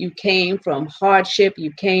stock, you came from hardship,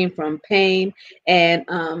 you came from pain. And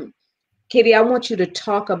Kitty, I want you to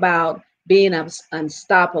talk about being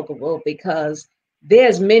unstoppable, because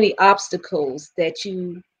there's many obstacles that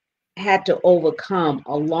you had to overcome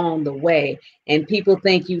along the way. And people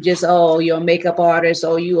think you just, oh, you're a makeup artist,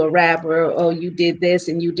 or you a rapper, or you did this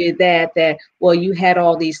and you did that, well, you had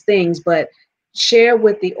all these things. But share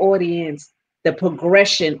with the audience the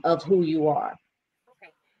progression of who you are.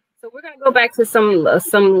 So we're going to go back to some,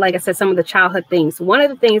 like I said, some of the childhood things. One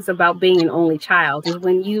of the things about being an only child is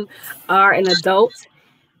when you are an adult,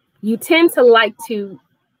 you tend to like to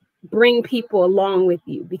bring people along with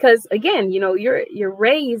you, because again, you're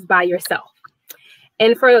raised by yourself.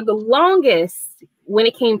 And for the longest, when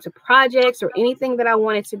it came to projects or anything that I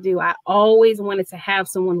wanted to do, I always wanted to have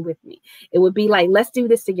someone with me. It would be like, let's do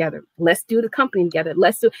this together. Let's do the company together. And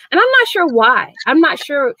I'm not sure why. I'm not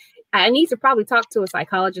sure. I need to probably talk to a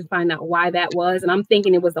psychologist, find out why that was. And I'm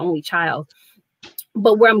thinking it was the only child.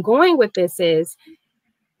 But where I'm going with this is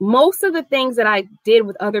most of the things that I did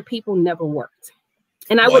with other people never worked.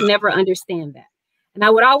 And I would never understand that. And I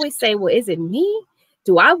would always say, well, is it me?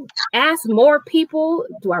 Do I ask more people?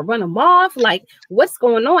 Do I run them off? Like, what's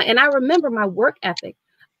going on? And I remember my work ethic.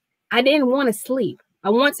 I didn't want to sleep. I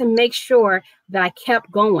want to make sure that I kept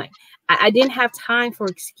going. I didn't have time for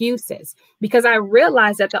excuses, because I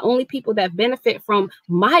realized that the only people that benefit from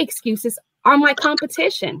my excuses are my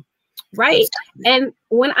competition, right? And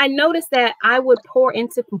when I noticed that I would pour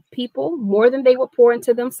into people more than they would pour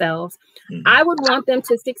into themselves, I would want them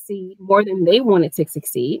to succeed more than they wanted to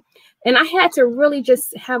succeed. And I had to really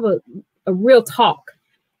just have a real talk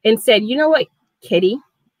and said, you know what, Kitty,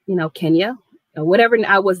 Kenya, or whatever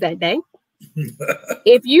I was that day,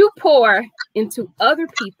 if you pour into other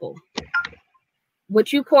people,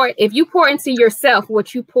 if you pour into yourself,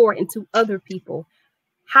 what you pour into other people,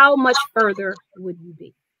 how much further would you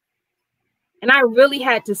be? And I really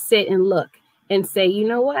had to sit and look and say, you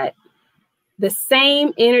know what? The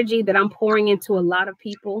same energy that I'm pouring into a lot of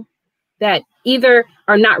people that either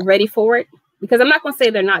are not ready for it, because I'm not going to say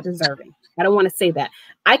they're not deserving. I don't want to say that.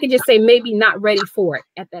 I could just say maybe not ready for it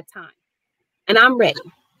at that time. And I'm ready.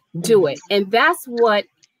 Do it. And that's what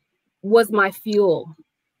was my fuel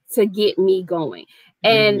to get me going.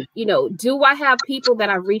 And, do I have people that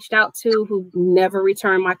I've reached out to who never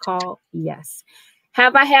return my call? Yes.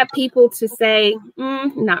 Have I had people to say,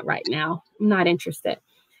 not right now, I'm not interested?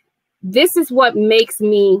 This is what makes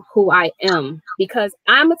me who I am, because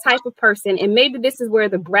I'm a type of person, and maybe this is where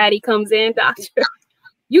the bratty comes in, doctor.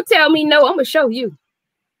 You tell me no, I'm going to show you.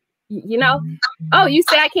 Oh, you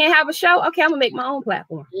say I can't have a show? Okay, I'm gonna make my own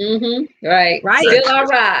platform. Right. Still I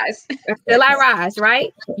rise. Still I rise,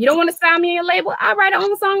 right? You don't want to sign me in your label? I'll write my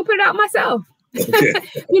own song and put it out myself.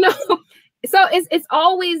 So it's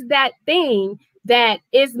always that thing that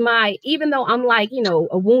is even though I'm like,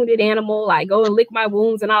 a wounded animal, I go and lick my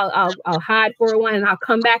wounds and I'll hide for a while and I'll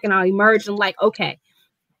come back and I'll emerge and like, okay,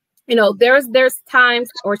 you know, there's times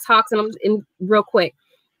or talks, and I'm in real quick.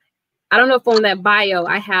 I don't know if on that bio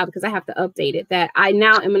I have, because I have to update it, that I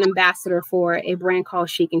now am an ambassador for a brand called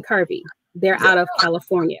Chic and Curvy. They're out of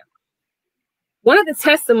California. One of the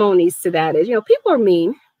testimonies to that is, you know, people are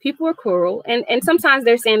mean, people are cruel, and sometimes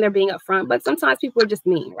they're saying they're being upfront, but sometimes people are just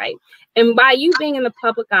mean, right? And by you being in the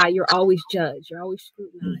public eye, you're always judged. You're always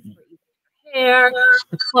scrutinized for your hair,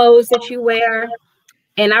 the clothes that you wear.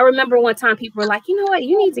 And I remember one time people were like, you know what,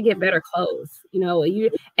 you need to get better clothes. You know,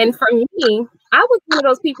 and for me, I was one of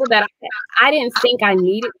those people that I didn't think I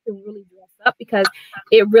needed to really dress up, because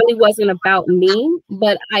it really wasn't about me,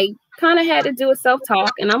 but I kind of had to do a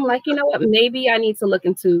self-talk. And I'm like, you know what, maybe I need to look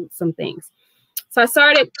into some things. So I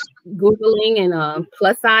started Googling and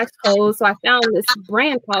plus size clothes. So I found this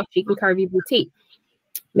brand called Chic and Curvy Boutique.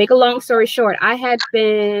 Make a long story short, I had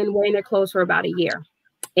been wearing their clothes for about a year.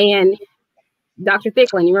 And Dr.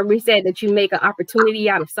 Thicklin, you remember we said that you make an opportunity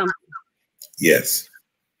out of something. Yes.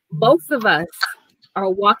 Both of us are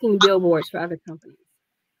walking billboards for other companies.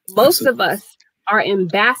 Most of us are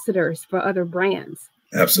ambassadors for other brands.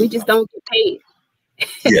 Absolutely. We just don't get paid.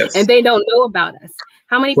 Yes. And they don't know about us.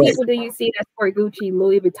 How many people do you see that for Gucci,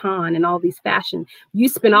 Louis Vuitton, and all these fashion? You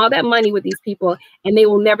spend all that money with these people and they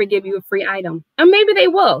will never give you a free item. And maybe they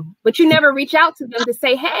will, but you never reach out to them to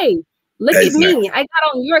say, hey, look at me. I got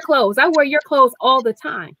on your clothes. I wear your clothes all the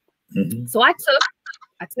time. So I took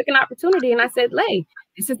an opportunity and I said, "Lay,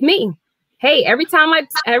 this is me. Hey, every time I did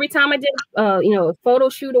you know, a photo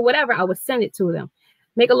shoot or whatever, I would send it to them."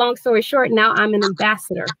 Make a long story short, now I'm an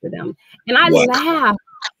ambassador for them. And I laugh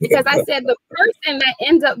because I said the person that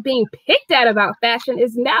ends up being picked at about fashion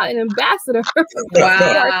is now an ambassador.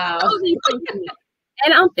 Wow.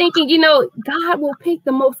 And I'm thinking, you know, God will pick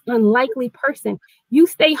the most unlikely person. You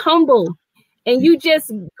stay humble and you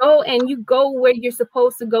just go, and you go where you're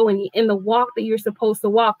supposed to go, and in the walk that you're supposed to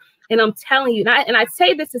walk. And I'm telling you, and I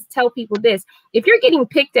say this to tell people this: if you're getting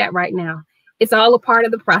picked at right now, it's all a part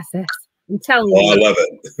of the process. I'm telling you. Oh, I love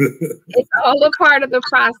it. It's all a part of the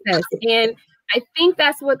process. And I think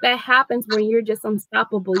that's what that happens when you're just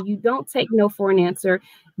unstoppable. You don't take no for an answer.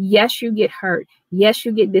 Yes, you get hurt. Yes,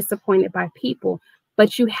 you get disappointed by people,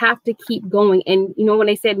 but you have to keep going. And you know, when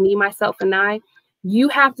they said me, myself, and I, you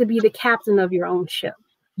have to be the captain of your own ship.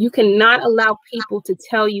 You cannot allow people to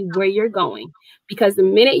tell you where you're going, because the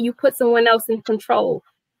minute you put someone else in control,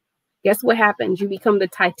 guess what happens? You become the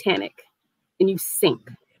Titanic and you sink.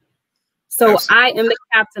 So I am the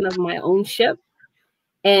captain of my own ship.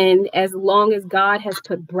 And as long as God has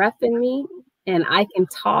put breath in me and I can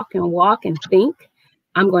talk and walk and think,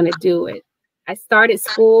 I'm going to do it. I started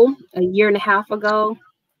school a year and a half ago,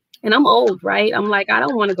 and I'm old, right? I'm like, I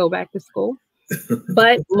don't want to go back to school.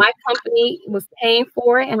 But my company was paying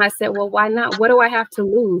for it. And I said, well, why not? What do I have to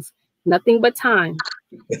lose? Nothing but time.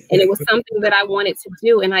 And it was something that I wanted to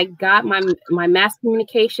do. And I got my mass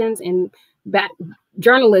communications and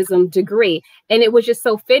journalism degree. And it was just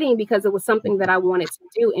so fitting because it was something that I wanted to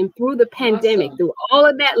do. And through the pandemic, through all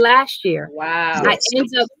of that last year, I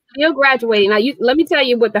ended up still graduating. Now, let me tell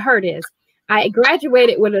you what the hurt is. I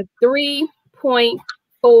graduated with a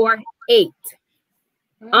 3.48.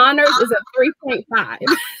 Honors is a 3.5.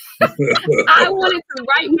 I wanted to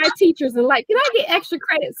write my teachers and like, can I get extra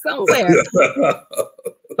credit somewhere?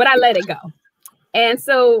 But I let it go. And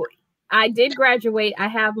so I did graduate. I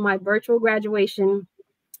have my virtual graduation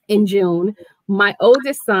in June. My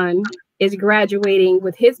oldest son is graduating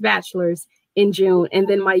with his bachelor's in June. And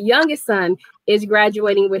then my youngest son is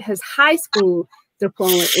graduating with his high school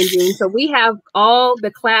diploma in June. So we have all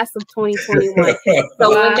the class of 2021.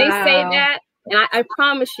 So when they say that, and I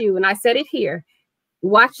promise you, and I said it here,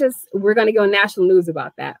 watch us. We're going to go national news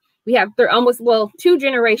about that. We have almost 2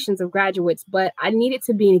 generations of graduates, but I needed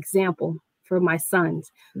to be an example for my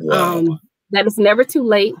sons. That it's never too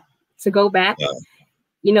late to go back.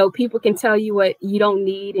 You know, people can tell you what you don't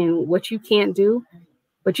need and what you can't do,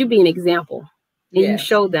 but you be an example and you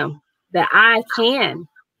show them that I can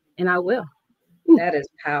and I will. That is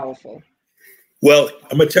powerful. Well,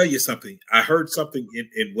 I'm going to tell you something. I heard something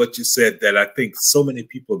in what you said that I think so many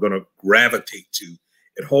people are going to gravitate to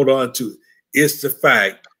and hold on to. It's the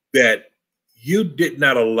fact that you did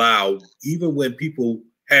not allow, even when people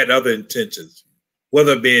had other intentions,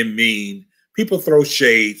 whether being mean, people throw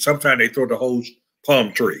shade. Sometimes they throw the whole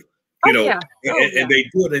palm tree, and they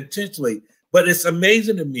do it intentionally. But it's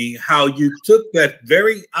amazing to me how you took that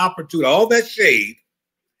very opportunity, all that shade,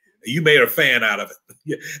 you made a fan out of it.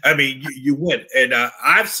 I mean, you went, and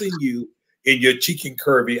I've seen you in your Chic and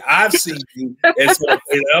Curvy. I've seen you, and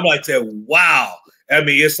I'm like, wow. I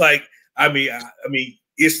mean, it's like,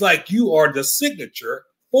 it's like you are the signature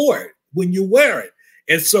for it when you wear it.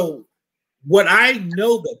 And so what I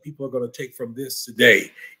know that people are going to take from this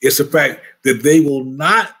today is the fact that they will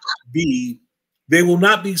not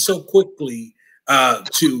be so quickly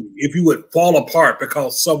to, if you would, fall apart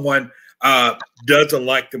because someone doesn't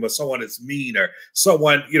like them, or someone is mean, or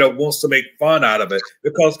someone, you know, wants to make fun out of it.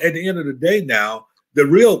 Because at the end of the day now,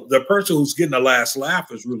 the person who's getting the last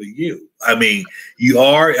laugh is really you. I mean,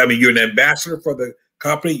 you're an ambassador for the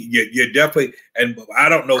company. You're definitely, and I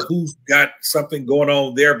don't know who's got something going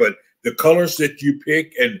on there, but the colors that you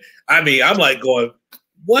pick, and I mean, I'm like going,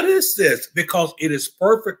 what is this? Because it is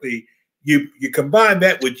perfectly, you combine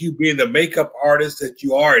that with you being the makeup artist that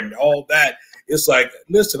you are and all that. It's like,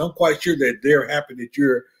 listen, I'm quite sure that they're happy that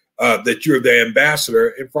you're the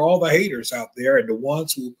ambassador. And for all the haters out there and the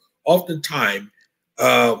ones who oftentimes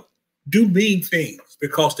do mean things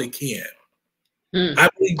because they can, I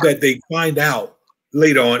believe that they find out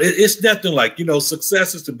later on. It's nothing like, you know,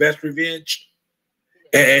 success is the best revenge.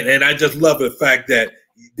 And I just love the fact that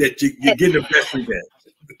you get the best revenge.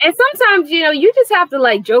 And sometimes, you know, you just have to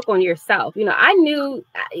like joke on yourself. You know, I knew,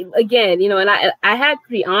 again, you know, and I had to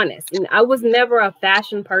be honest. And I was never a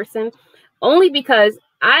fashion person, only because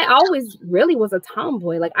I always really was a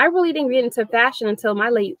tomboy. Like, I really didn't get into fashion until my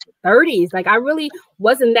late 30s. Like, I really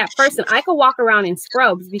wasn't that person. I could walk around in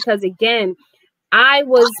scrubs because, again, I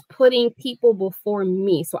was putting people before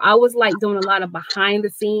me. So I was like doing a lot of behind the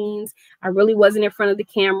scenes. I really wasn't in front of the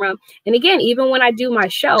camera. And again, even when I do my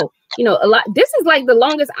show, you know, this is like the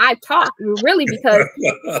longest I've talked, really, because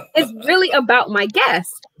it's really about my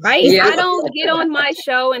guests, right? Yeah. I don't get on my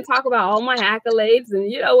show and talk about all my accolades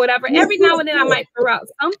and, you know, whatever. Every now and then I might throw out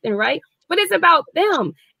something, right? But it's about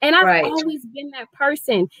them. And I've always been that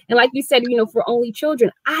person. And like you said, you know, for only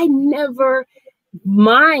children, I never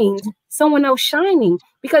mind someone else shining,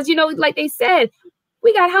 because, you know, like they said,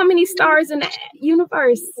 we got how many stars in the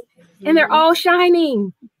universe, and they're all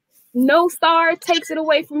shining. No star takes it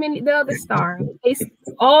away from the other star. They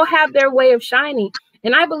all have their way of shining.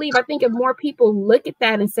 And I think if more people look at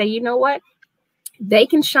that and say, you know what, they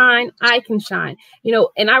can shine, I can shine, you know.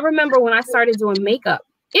 And I remember when I started doing makeup,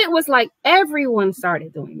 it was like everyone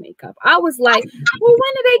started doing makeup. I was like, well,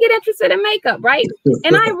 when did they get interested in makeup, right?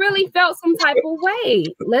 And I really felt some type of way.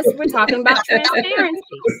 We're talking about transparency.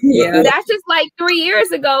 Yeah. That's just like 3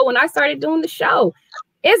 years ago when I started doing the show.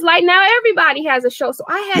 It's like now everybody has a show. So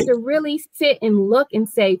I had to really sit and look and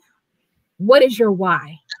say, what is your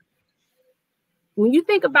why? When you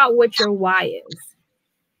think about what your why is,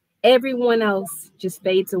 everyone else just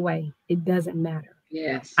fades away. It doesn't matter.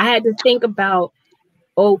 Yes. I had to think about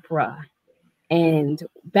Oprah, and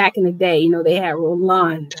back in the day, you know, they had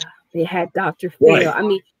Lundan, they had Dr. Phil. Right. I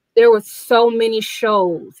mean, there were so many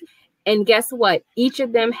shows, and guess what? Each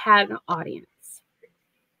of them had an audience.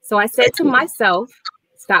 So I said to myself,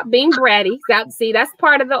 stop being bratty. See, that's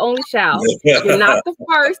part of the only child. You're not the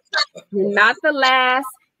first, you're not the last,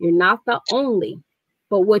 you're not the only.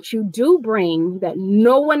 But what you do bring that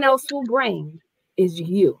no one else will bring is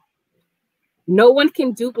you. No one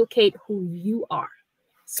can duplicate who you are.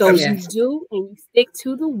 So you do, and you stick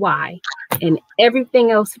to the why, and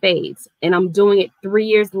everything else fades. And I'm doing it 3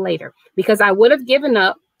 years later, because I would have given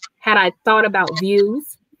up had I thought about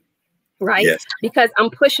views, right? Yes. Because I'm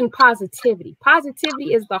pushing positivity.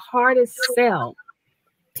 Positivity is the hardest sell.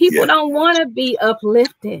 People don't want to be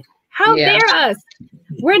uplifted. How dare us?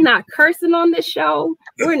 We're not cursing on this show.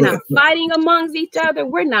 We're not fighting amongst each other.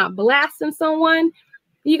 We're not blasting someone.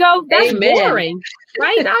 You go, that's boring,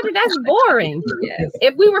 right? That's boring. Yes.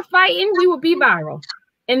 If we were fighting, we would be viral.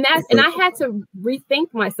 And I had to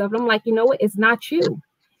rethink myself. I'm like, you know what? It's not you.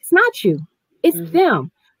 It's not you. It's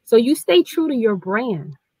them. So you stay true to your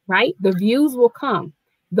brand, right? The views will come.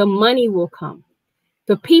 The money will come.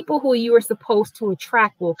 The people who you are supposed to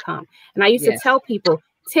attract will come. And I used to tell people,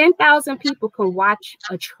 10,000 people can watch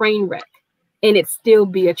a train wreck and it still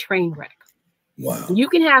be a train wreck. Wow. You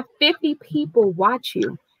can have 50 people watch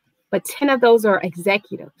you, but 10 of those are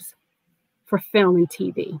executives for film and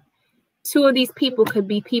TV. 2 of these people could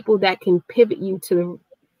be people that can pivot you to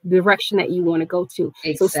the direction that you want to go to.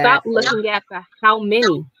 Exactly. So stop looking at the how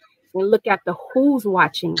many and look at the who's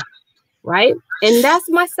watching, right? And that's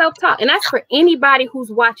my self-talk. And that's for anybody who's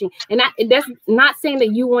watching. And that's not saying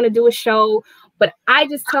that you want to do a show, but I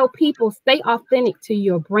just tell people, stay authentic to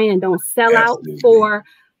your brand. Don't sell out for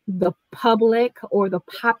the public or the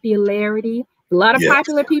popularity. A lot of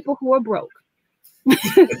popular people who are broke.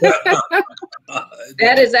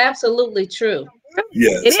 That is absolutely true.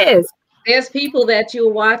 Yes, it is. There's people that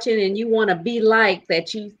you're watching and you want to be like,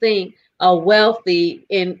 that you think are wealthy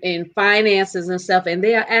in finances and stuff, and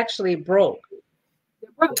they are actually broke.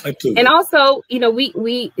 And also, you know,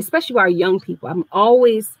 we especially our young people, I'm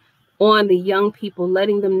always on the young people,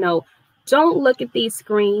 letting them know, don't look at these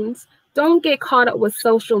screens. Don't get caught up with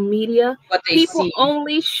social media. What they People see.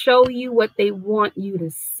 only show you what they want you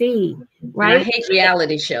to see, right? And I hate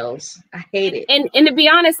reality shows. I hate it. And to be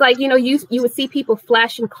honest, like, you know, you would see people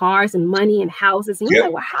flashing cars and money and houses, and you're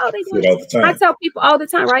like, well, how are they doing it? I tell people all the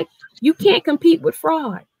time, right? You can't compete with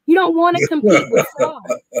fraud. You don't want to compete with fraud.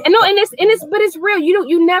 And no, and it's but it's real.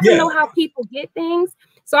 You never know how people get things.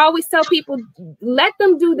 So I always tell people, let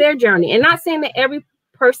them do their journey. And not saying that every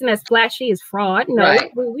person that's flashy is fraud. No,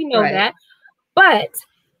 we know that. But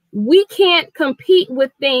we can't compete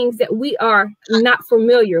with things that we are not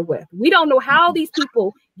familiar with. We don't know how these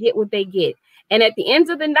people get what they get. And at the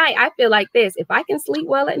end of the night, I feel like this. If I can sleep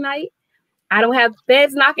well at night, I don't have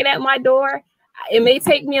feds knocking at my door. It may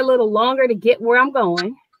take me a little longer to get where I'm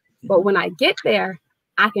going. But when I get there,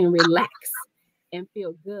 I can relax and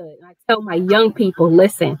feel good. And I tell my young people,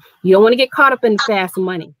 listen, you don't want to get caught up in the fast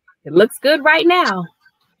money. It looks good right now.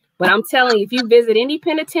 But I'm telling you, if you visit any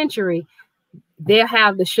penitentiary, they'll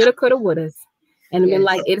have the shoulda, coulda, wouldas. And been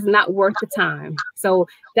like, it's not worth the time. So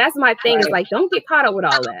that's my thing. Is like, don't get caught up with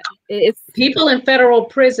all that. It's people in federal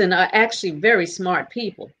prison are actually very smart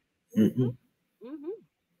people. Mm-hmm.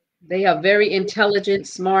 They are very intelligent,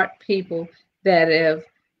 smart people that have,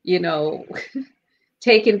 you know,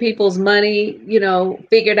 taken people's money, you know,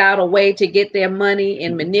 figured out a way to get their money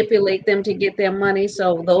and manipulate them to get their money.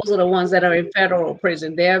 So those are the ones that are in federal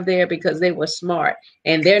prison. They're there because they were smart,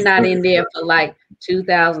 and they're not in there for like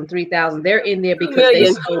 2,000, 3,000. They're in there because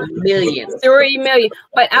they stole millions. 3 million.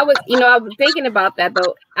 But I was thinking about that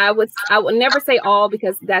though. I would never say all,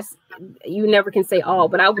 because you never can say all,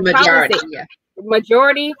 but I would probably say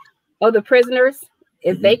majority of the prisoners,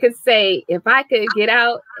 if they could say, if I could get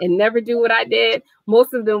out and never do what I did,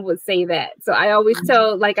 most of them would say that. So I always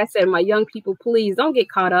tell, like I said, my young people, please don't get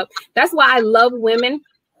caught up. That's why I love women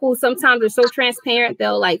who sometimes are so transparent.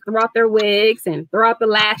 They'll like throw out their wigs and throw out the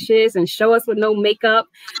lashes and show us with no makeup,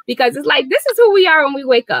 because it's like, this is who we are when we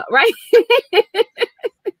wake up, right?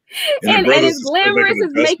 and as glamorous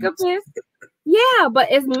as makeup is, but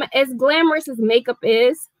as glamorous as makeup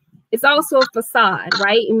is, it's also a facade,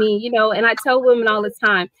 right? I mean, you know, and I tell women all the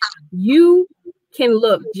time, you can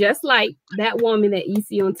look just like that woman that you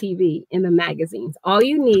see on TV in the magazines. All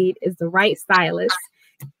you need is the right stylist.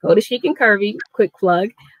 Go to Chic and Curvy, quick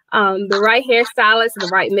plug. The right hairstylist, the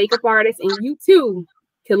right makeup artist, and you too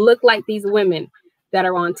can look like these women that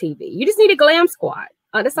are on TV. You just need a glam squad.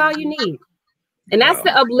 That's all you need. And that's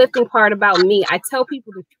the uplifting part about me. I tell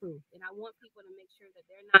people the truth, and I want people to make sure that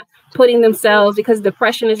they're not putting themselves, because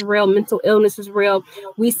depression is real, mental illness is real.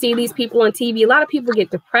 We see these people on TV. A lot of people get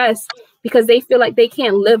depressed because they feel like they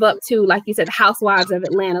can't live up to, like you said, Housewives of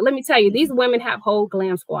Atlanta. Let me tell you, these women have whole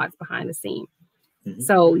glam squads behind the scene.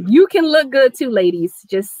 So you can look good too, ladies.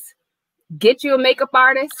 Just get you a makeup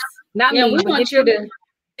artist. Not me, we want you to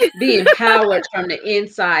be empowered from the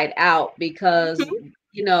inside out, because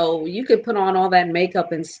you know, you could put on all that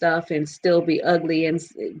makeup and stuff and still be ugly and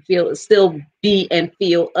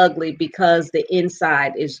feel ugly because the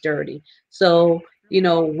inside is dirty. So, you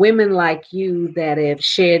know, women like you that have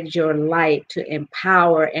shed your light to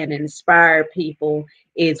empower and inspire people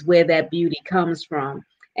is where that beauty comes from.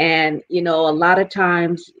 And, you know, a lot of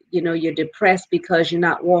times, you know, you're depressed because you're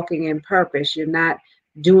not walking in purpose. You're not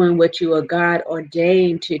doing what you are God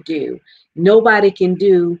ordained to do. Nobody can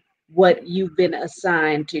do what you've been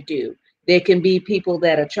assigned to do. There can be people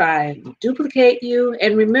that are trying to duplicate you.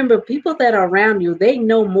 And remember, people that are around you, they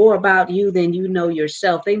know more about you than you know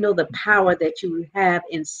yourself. They know the power that you have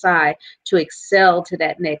inside to excel to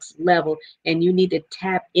that next level. And you need to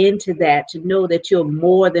tap into that to know that you're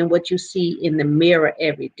more than what you see in the mirror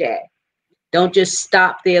every day. Don't just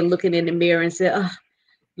stop there looking in the mirror and say, oh,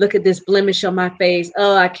 look at this blemish on my face.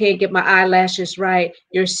 Oh, I can't get my eyelashes right.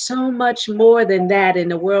 You're so much more than that. And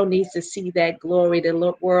the world needs to see that glory.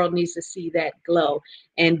 The world needs to see that glow.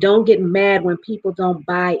 And don't get mad when people don't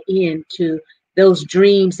buy into those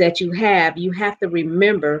dreams that you have. You have to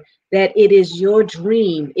remember that it is your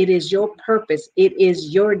dream. It is your purpose. It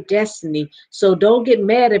is your destiny. So don't get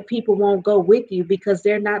mad if people won't go with you, because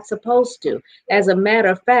they're not supposed to. As a matter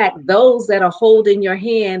of fact, those that are holding your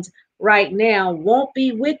hands right now won't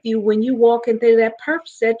be with you when you walk into that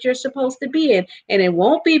purpose that you're supposed to be in. And it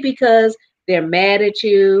won't be because they're mad at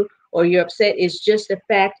you or you're upset. It's just the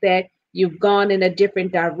fact that you've gone in a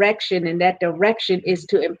different direction, and that direction is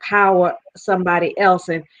to empower somebody else.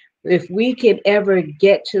 And if we can ever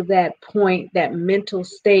get to that point, that mental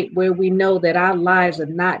state where we know that our lives are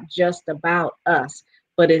not just about us,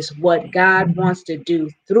 but it's what God wants to do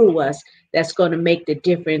through us that's going to make the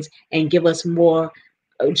difference and give us more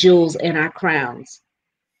jewels in our crowns.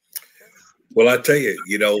 Well, I tell you,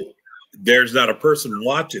 you know, there's not a person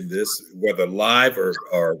watching this, whether live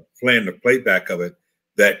or playing the playback of it,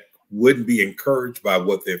 that wouldn't be encouraged by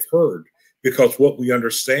what they've heard. Because what we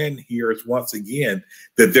understand here is, once again,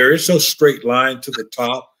 that there is no straight line to the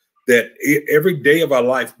top, that every day of our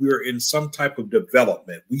life, we are in some type of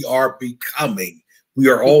development. We are becoming. We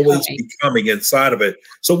are always becoming inside of it.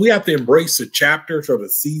 So we have to embrace the chapters or the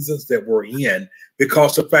seasons that we're in,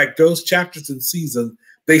 because in fact, those chapters and seasons,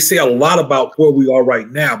 they say a lot about where we are right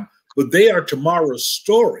now, but they are tomorrow's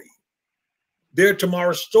story. They're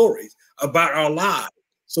tomorrow's stories about our lives.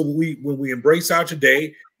 So when we embrace our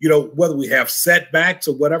today, you know, whether we have setbacks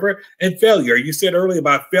or whatever, and failure. You said earlier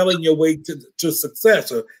about failing your way to success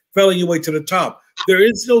or failing your way to the top. There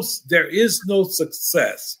is no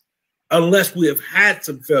success unless we have had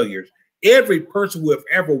some failures. Every person who have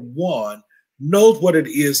ever won knows what it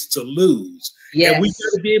is to lose. Yes. And we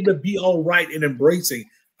got to be able to be all right in embracing.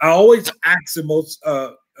 I always ask the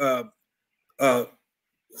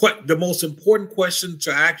most important question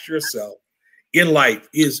to ask yourself in life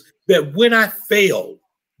is that when I failed,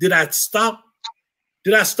 did I stop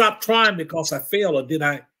trying because I failed, or did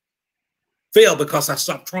I fail because I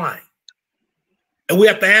stopped trying? And we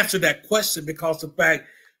have to answer that question, because in fact,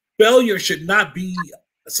 failure should not be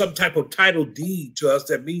some type of title deed to us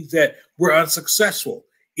that means that we're unsuccessful.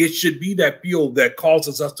 It should be that fuel that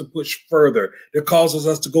causes us to push further, that causes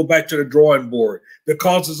us to go back to the drawing board, that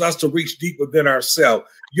causes us to reach deep within ourselves.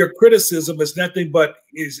 Your criticism is nothing but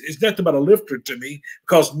a lifter to me,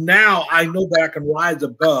 because now I know that I can rise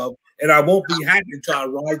above, and I won't be happy until I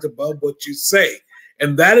rise above what you say.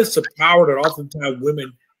 And that is the power that oftentimes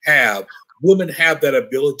women have. Women have that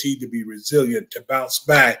ability to be resilient, to bounce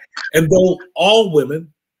back. And though all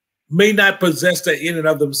women may not possess that in and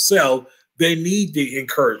of themselves, they need the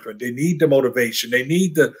encouragement. They need the motivation. They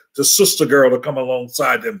need the sister girl to come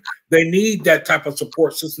alongside them. They need that type of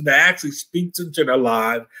support system that actually speaks into their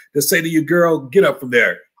lives, to say to you, girl, get up from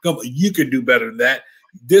there. Come on, you can do better than that.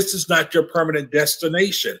 This is not your permanent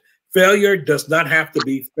destination. Failure does not have to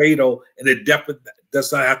be fatal, and it definitely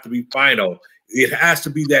does not have to be final. It has to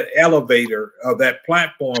be that elevator or that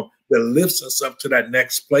platform that lifts us up to that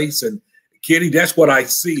next place. And Kitty, that's what I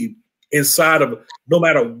see inside of, no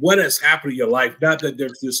matter what has happened in your life, not that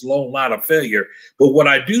there's this long line of failure, but what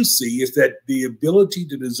I do see is that the ability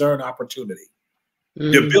to discern opportunity,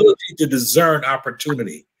 the ability to discern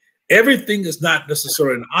opportunity. Everything is not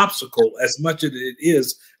necessarily an obstacle as much as it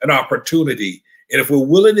is an opportunity. And if we're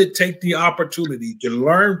willing to take the opportunity to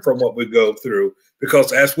learn from what we go through,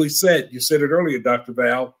 because as we said, you said it earlier, Dr.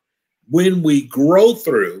 Val, when we grow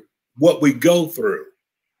through what we go through,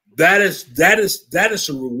 that is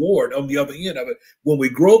a reward on the other end of it. When we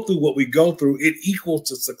grow through what we go through, it equals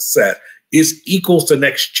to success. It equals the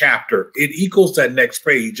next chapter. It equals that next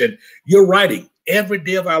page. And you're writing every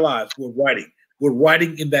day of our lives. We're writing. We're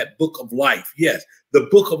writing in that book of life. Yes, the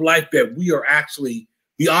book of life that we are actually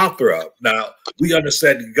the author of. Now, we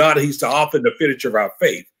understand that God, he's the author and the finisher of our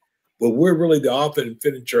faith, but we're really the author and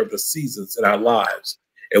finisher of the seasons in our lives.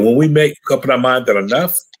 And when we make up in our mind that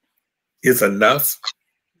enough is enough,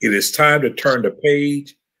 it is time to turn the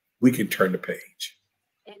page, we can turn the page.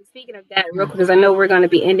 And speaking of that, real quick, because I know we're going to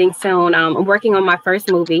be ending soon. I'm working on my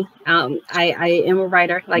first movie. I am a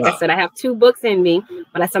writer. Like I said, I have 2 books in me,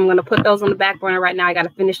 but I'm going to put those on the back burner right now. I got to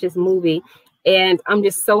finish this movie. And I'm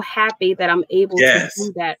just so happy that I'm able to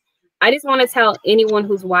do that. I just want to tell anyone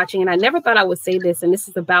who's watching, and I never thought I would say this, and this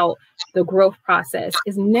is about the growth process,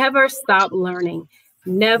 is never stop learning.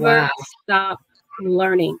 Never stop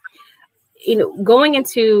learning. You know, going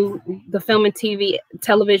into the film and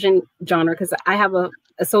television genre, because I have a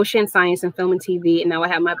associate in science in film and TV, and now I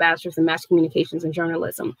have my bachelor's in mass communications and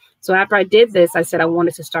journalism. So after I did this, I said I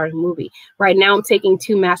wanted to start a movie. Right now, I'm taking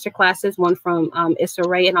 2 master classes, one from Issa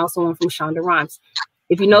Rae and also one from Shonda Rhimes.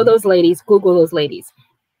 If you know those ladies, Google those ladies.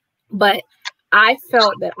 But I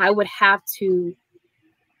felt that I would have to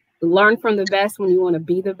learn from the best when you want to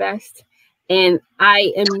be the best. And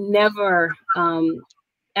I am never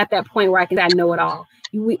at that point where I know it all.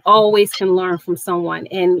 We always can learn from someone.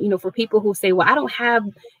 And, you know, for people who say, well, I don't have,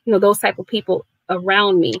 you know, those type of people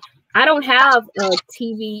around me. I don't have a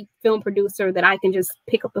TV film producer that I can just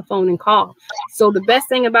pick up the phone and call. So the best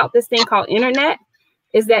thing about this thing called internet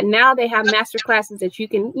is that now they have master classes that you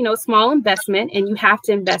can, you know, small investment, and you have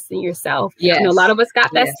to invest in yourself. Yes. You know, a lot of us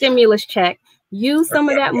got that stimulus check. Use some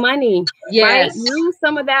of that money, right? Use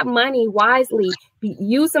some of that money wisely.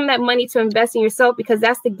 use some of that money to invest in yourself, because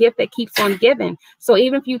that's the gift that keeps on giving. So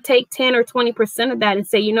even if you take 10 or 20% of that and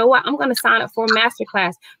say, you know what, I'm going to sign up for a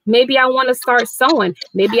masterclass. Maybe I want to start sewing.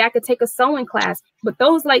 Maybe I could take a sewing class. But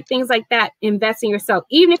those things like that, invest in yourself.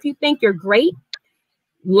 Even if you think you're great,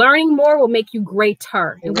 learning more will make you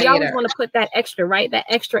greater. And we always want to put that extra, right? That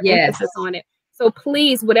extra emphasis on it. So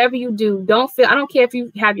please, whatever you do, I don't care if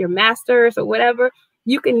you have your master's or whatever,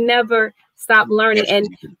 you can never stop learning. And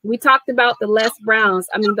we talked about the Les Browns.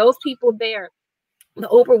 I mean, those people there, the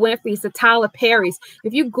Oprah Winfrey's, the Tyler Perry's,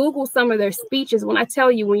 if you Google some of their speeches, when I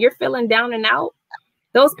tell you, when you're feeling down and out,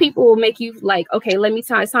 those people will make you like, okay,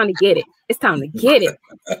 it's time to get it. It's time to get it,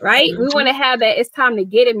 right? We want to have that it's time to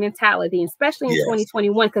get it mentality, especially in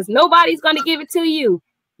 2021, because nobody's going to give it to you.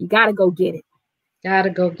 You got to go get it.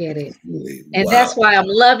 Gotta go get it. And that's why I'm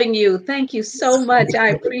loving you. Thank you so much. I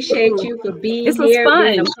appreciate you for being here,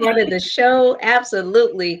 being a part of the show.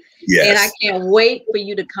 Absolutely. Yes. And I can't wait for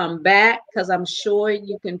you to come back, because I'm sure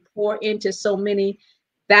you can pour into so many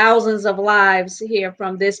thousands of lives here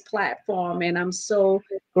from this platform. And I'm so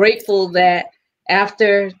grateful that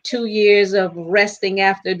after 2 years of resting,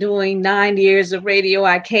 after doing 9 years of radio,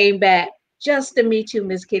 I came back just to meet you,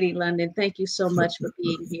 Miss Kitty Lundan. Thank you so much for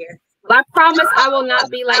being here. Well, I promise I will not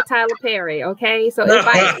be like Tyler Perry, okay? So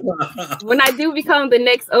when I do become the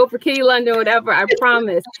next Oprah, Kitty Lundan, or whatever, I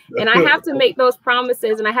promise. And I have to make those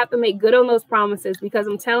promises, and I have to make good on those promises, because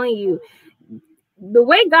I'm telling you, the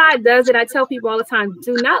way God does it, I tell people all the time,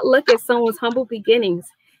 do not look at someone's humble beginnings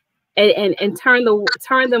and turn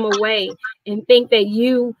them away and think that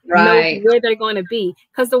you know where they're going to be.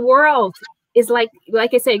 Because the world is like I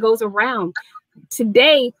say, it goes around.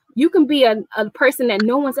 Today, you can be a person that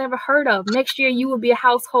no one's ever heard of. Next year, you will be a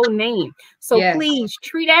household name. So please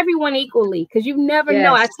treat everyone equally, because you never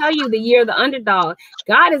know. I tell you, the year of the underdog,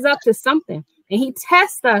 God is up to something, and He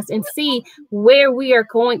tests us and see where we are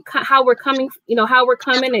going, how we're coming. How we're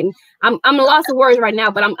coming. And I'm lost of words right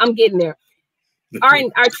now, but I'm getting there.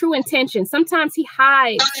 Our true intention. Sometimes He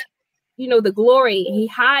hides, the glory. He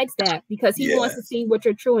hides that because He wants to see what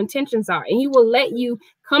your true intentions are, and He will let you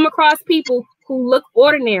come across people who look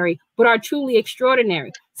ordinary but are truly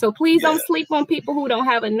extraordinary. So please don't sleep on people who don't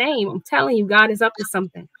have a name. I'm telling you, God is up to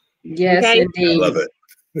something. Yes, indeed. I love it.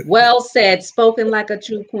 Well said. Spoken like a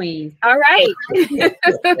true queen. All right.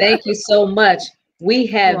 Thank you so much. We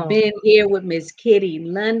have been here with Miss Kitty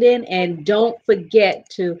Lundan, and don't forget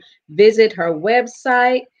to visit her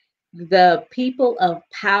website,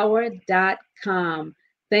 thepeopleofpower.com.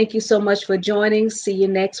 Thank you so much for joining. See you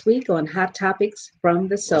next week on Hot Topics from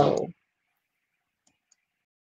the Soul.